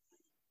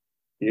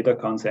jeder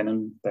kann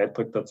seinen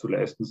Beitrag dazu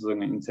leisten,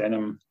 sozusagen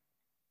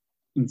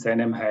in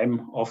seinem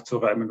Heim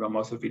aufzuräumen, wenn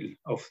man so will,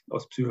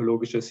 aus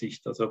psychologischer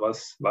Sicht. Also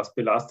was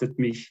belastet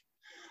mich,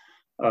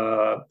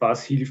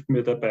 was hilft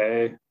mir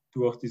dabei,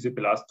 durch diese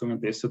Belastungen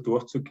besser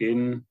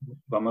durchzugehen,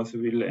 wenn man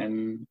so will,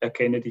 ein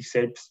Erkenne dich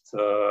selbst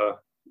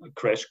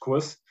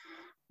Crashkurs,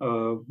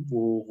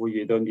 wo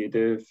jeder und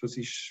jede für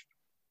sich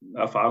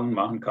Erfahrungen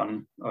machen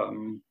kann,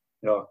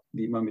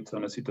 wie man mit so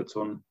einer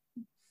Situation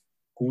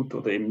gut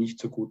oder eben nicht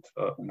so gut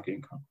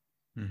umgehen kann.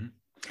 Mhm.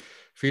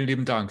 Vielen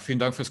lieben Dank. Vielen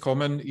Dank fürs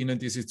Kommen. Ihnen,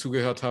 die Sie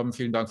zugehört haben,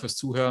 vielen Dank fürs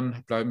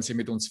Zuhören. Bleiben Sie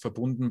mit uns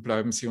verbunden,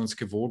 bleiben Sie uns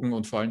gewogen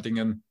und vor allen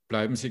Dingen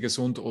bleiben Sie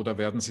gesund oder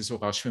werden Sie so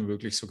rasch wie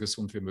möglich, so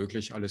gesund wie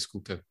möglich. Alles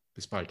Gute.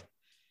 Bis bald.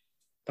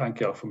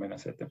 Danke auch von meiner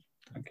Seite.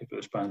 Danke für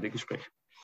das spannende Gespräch.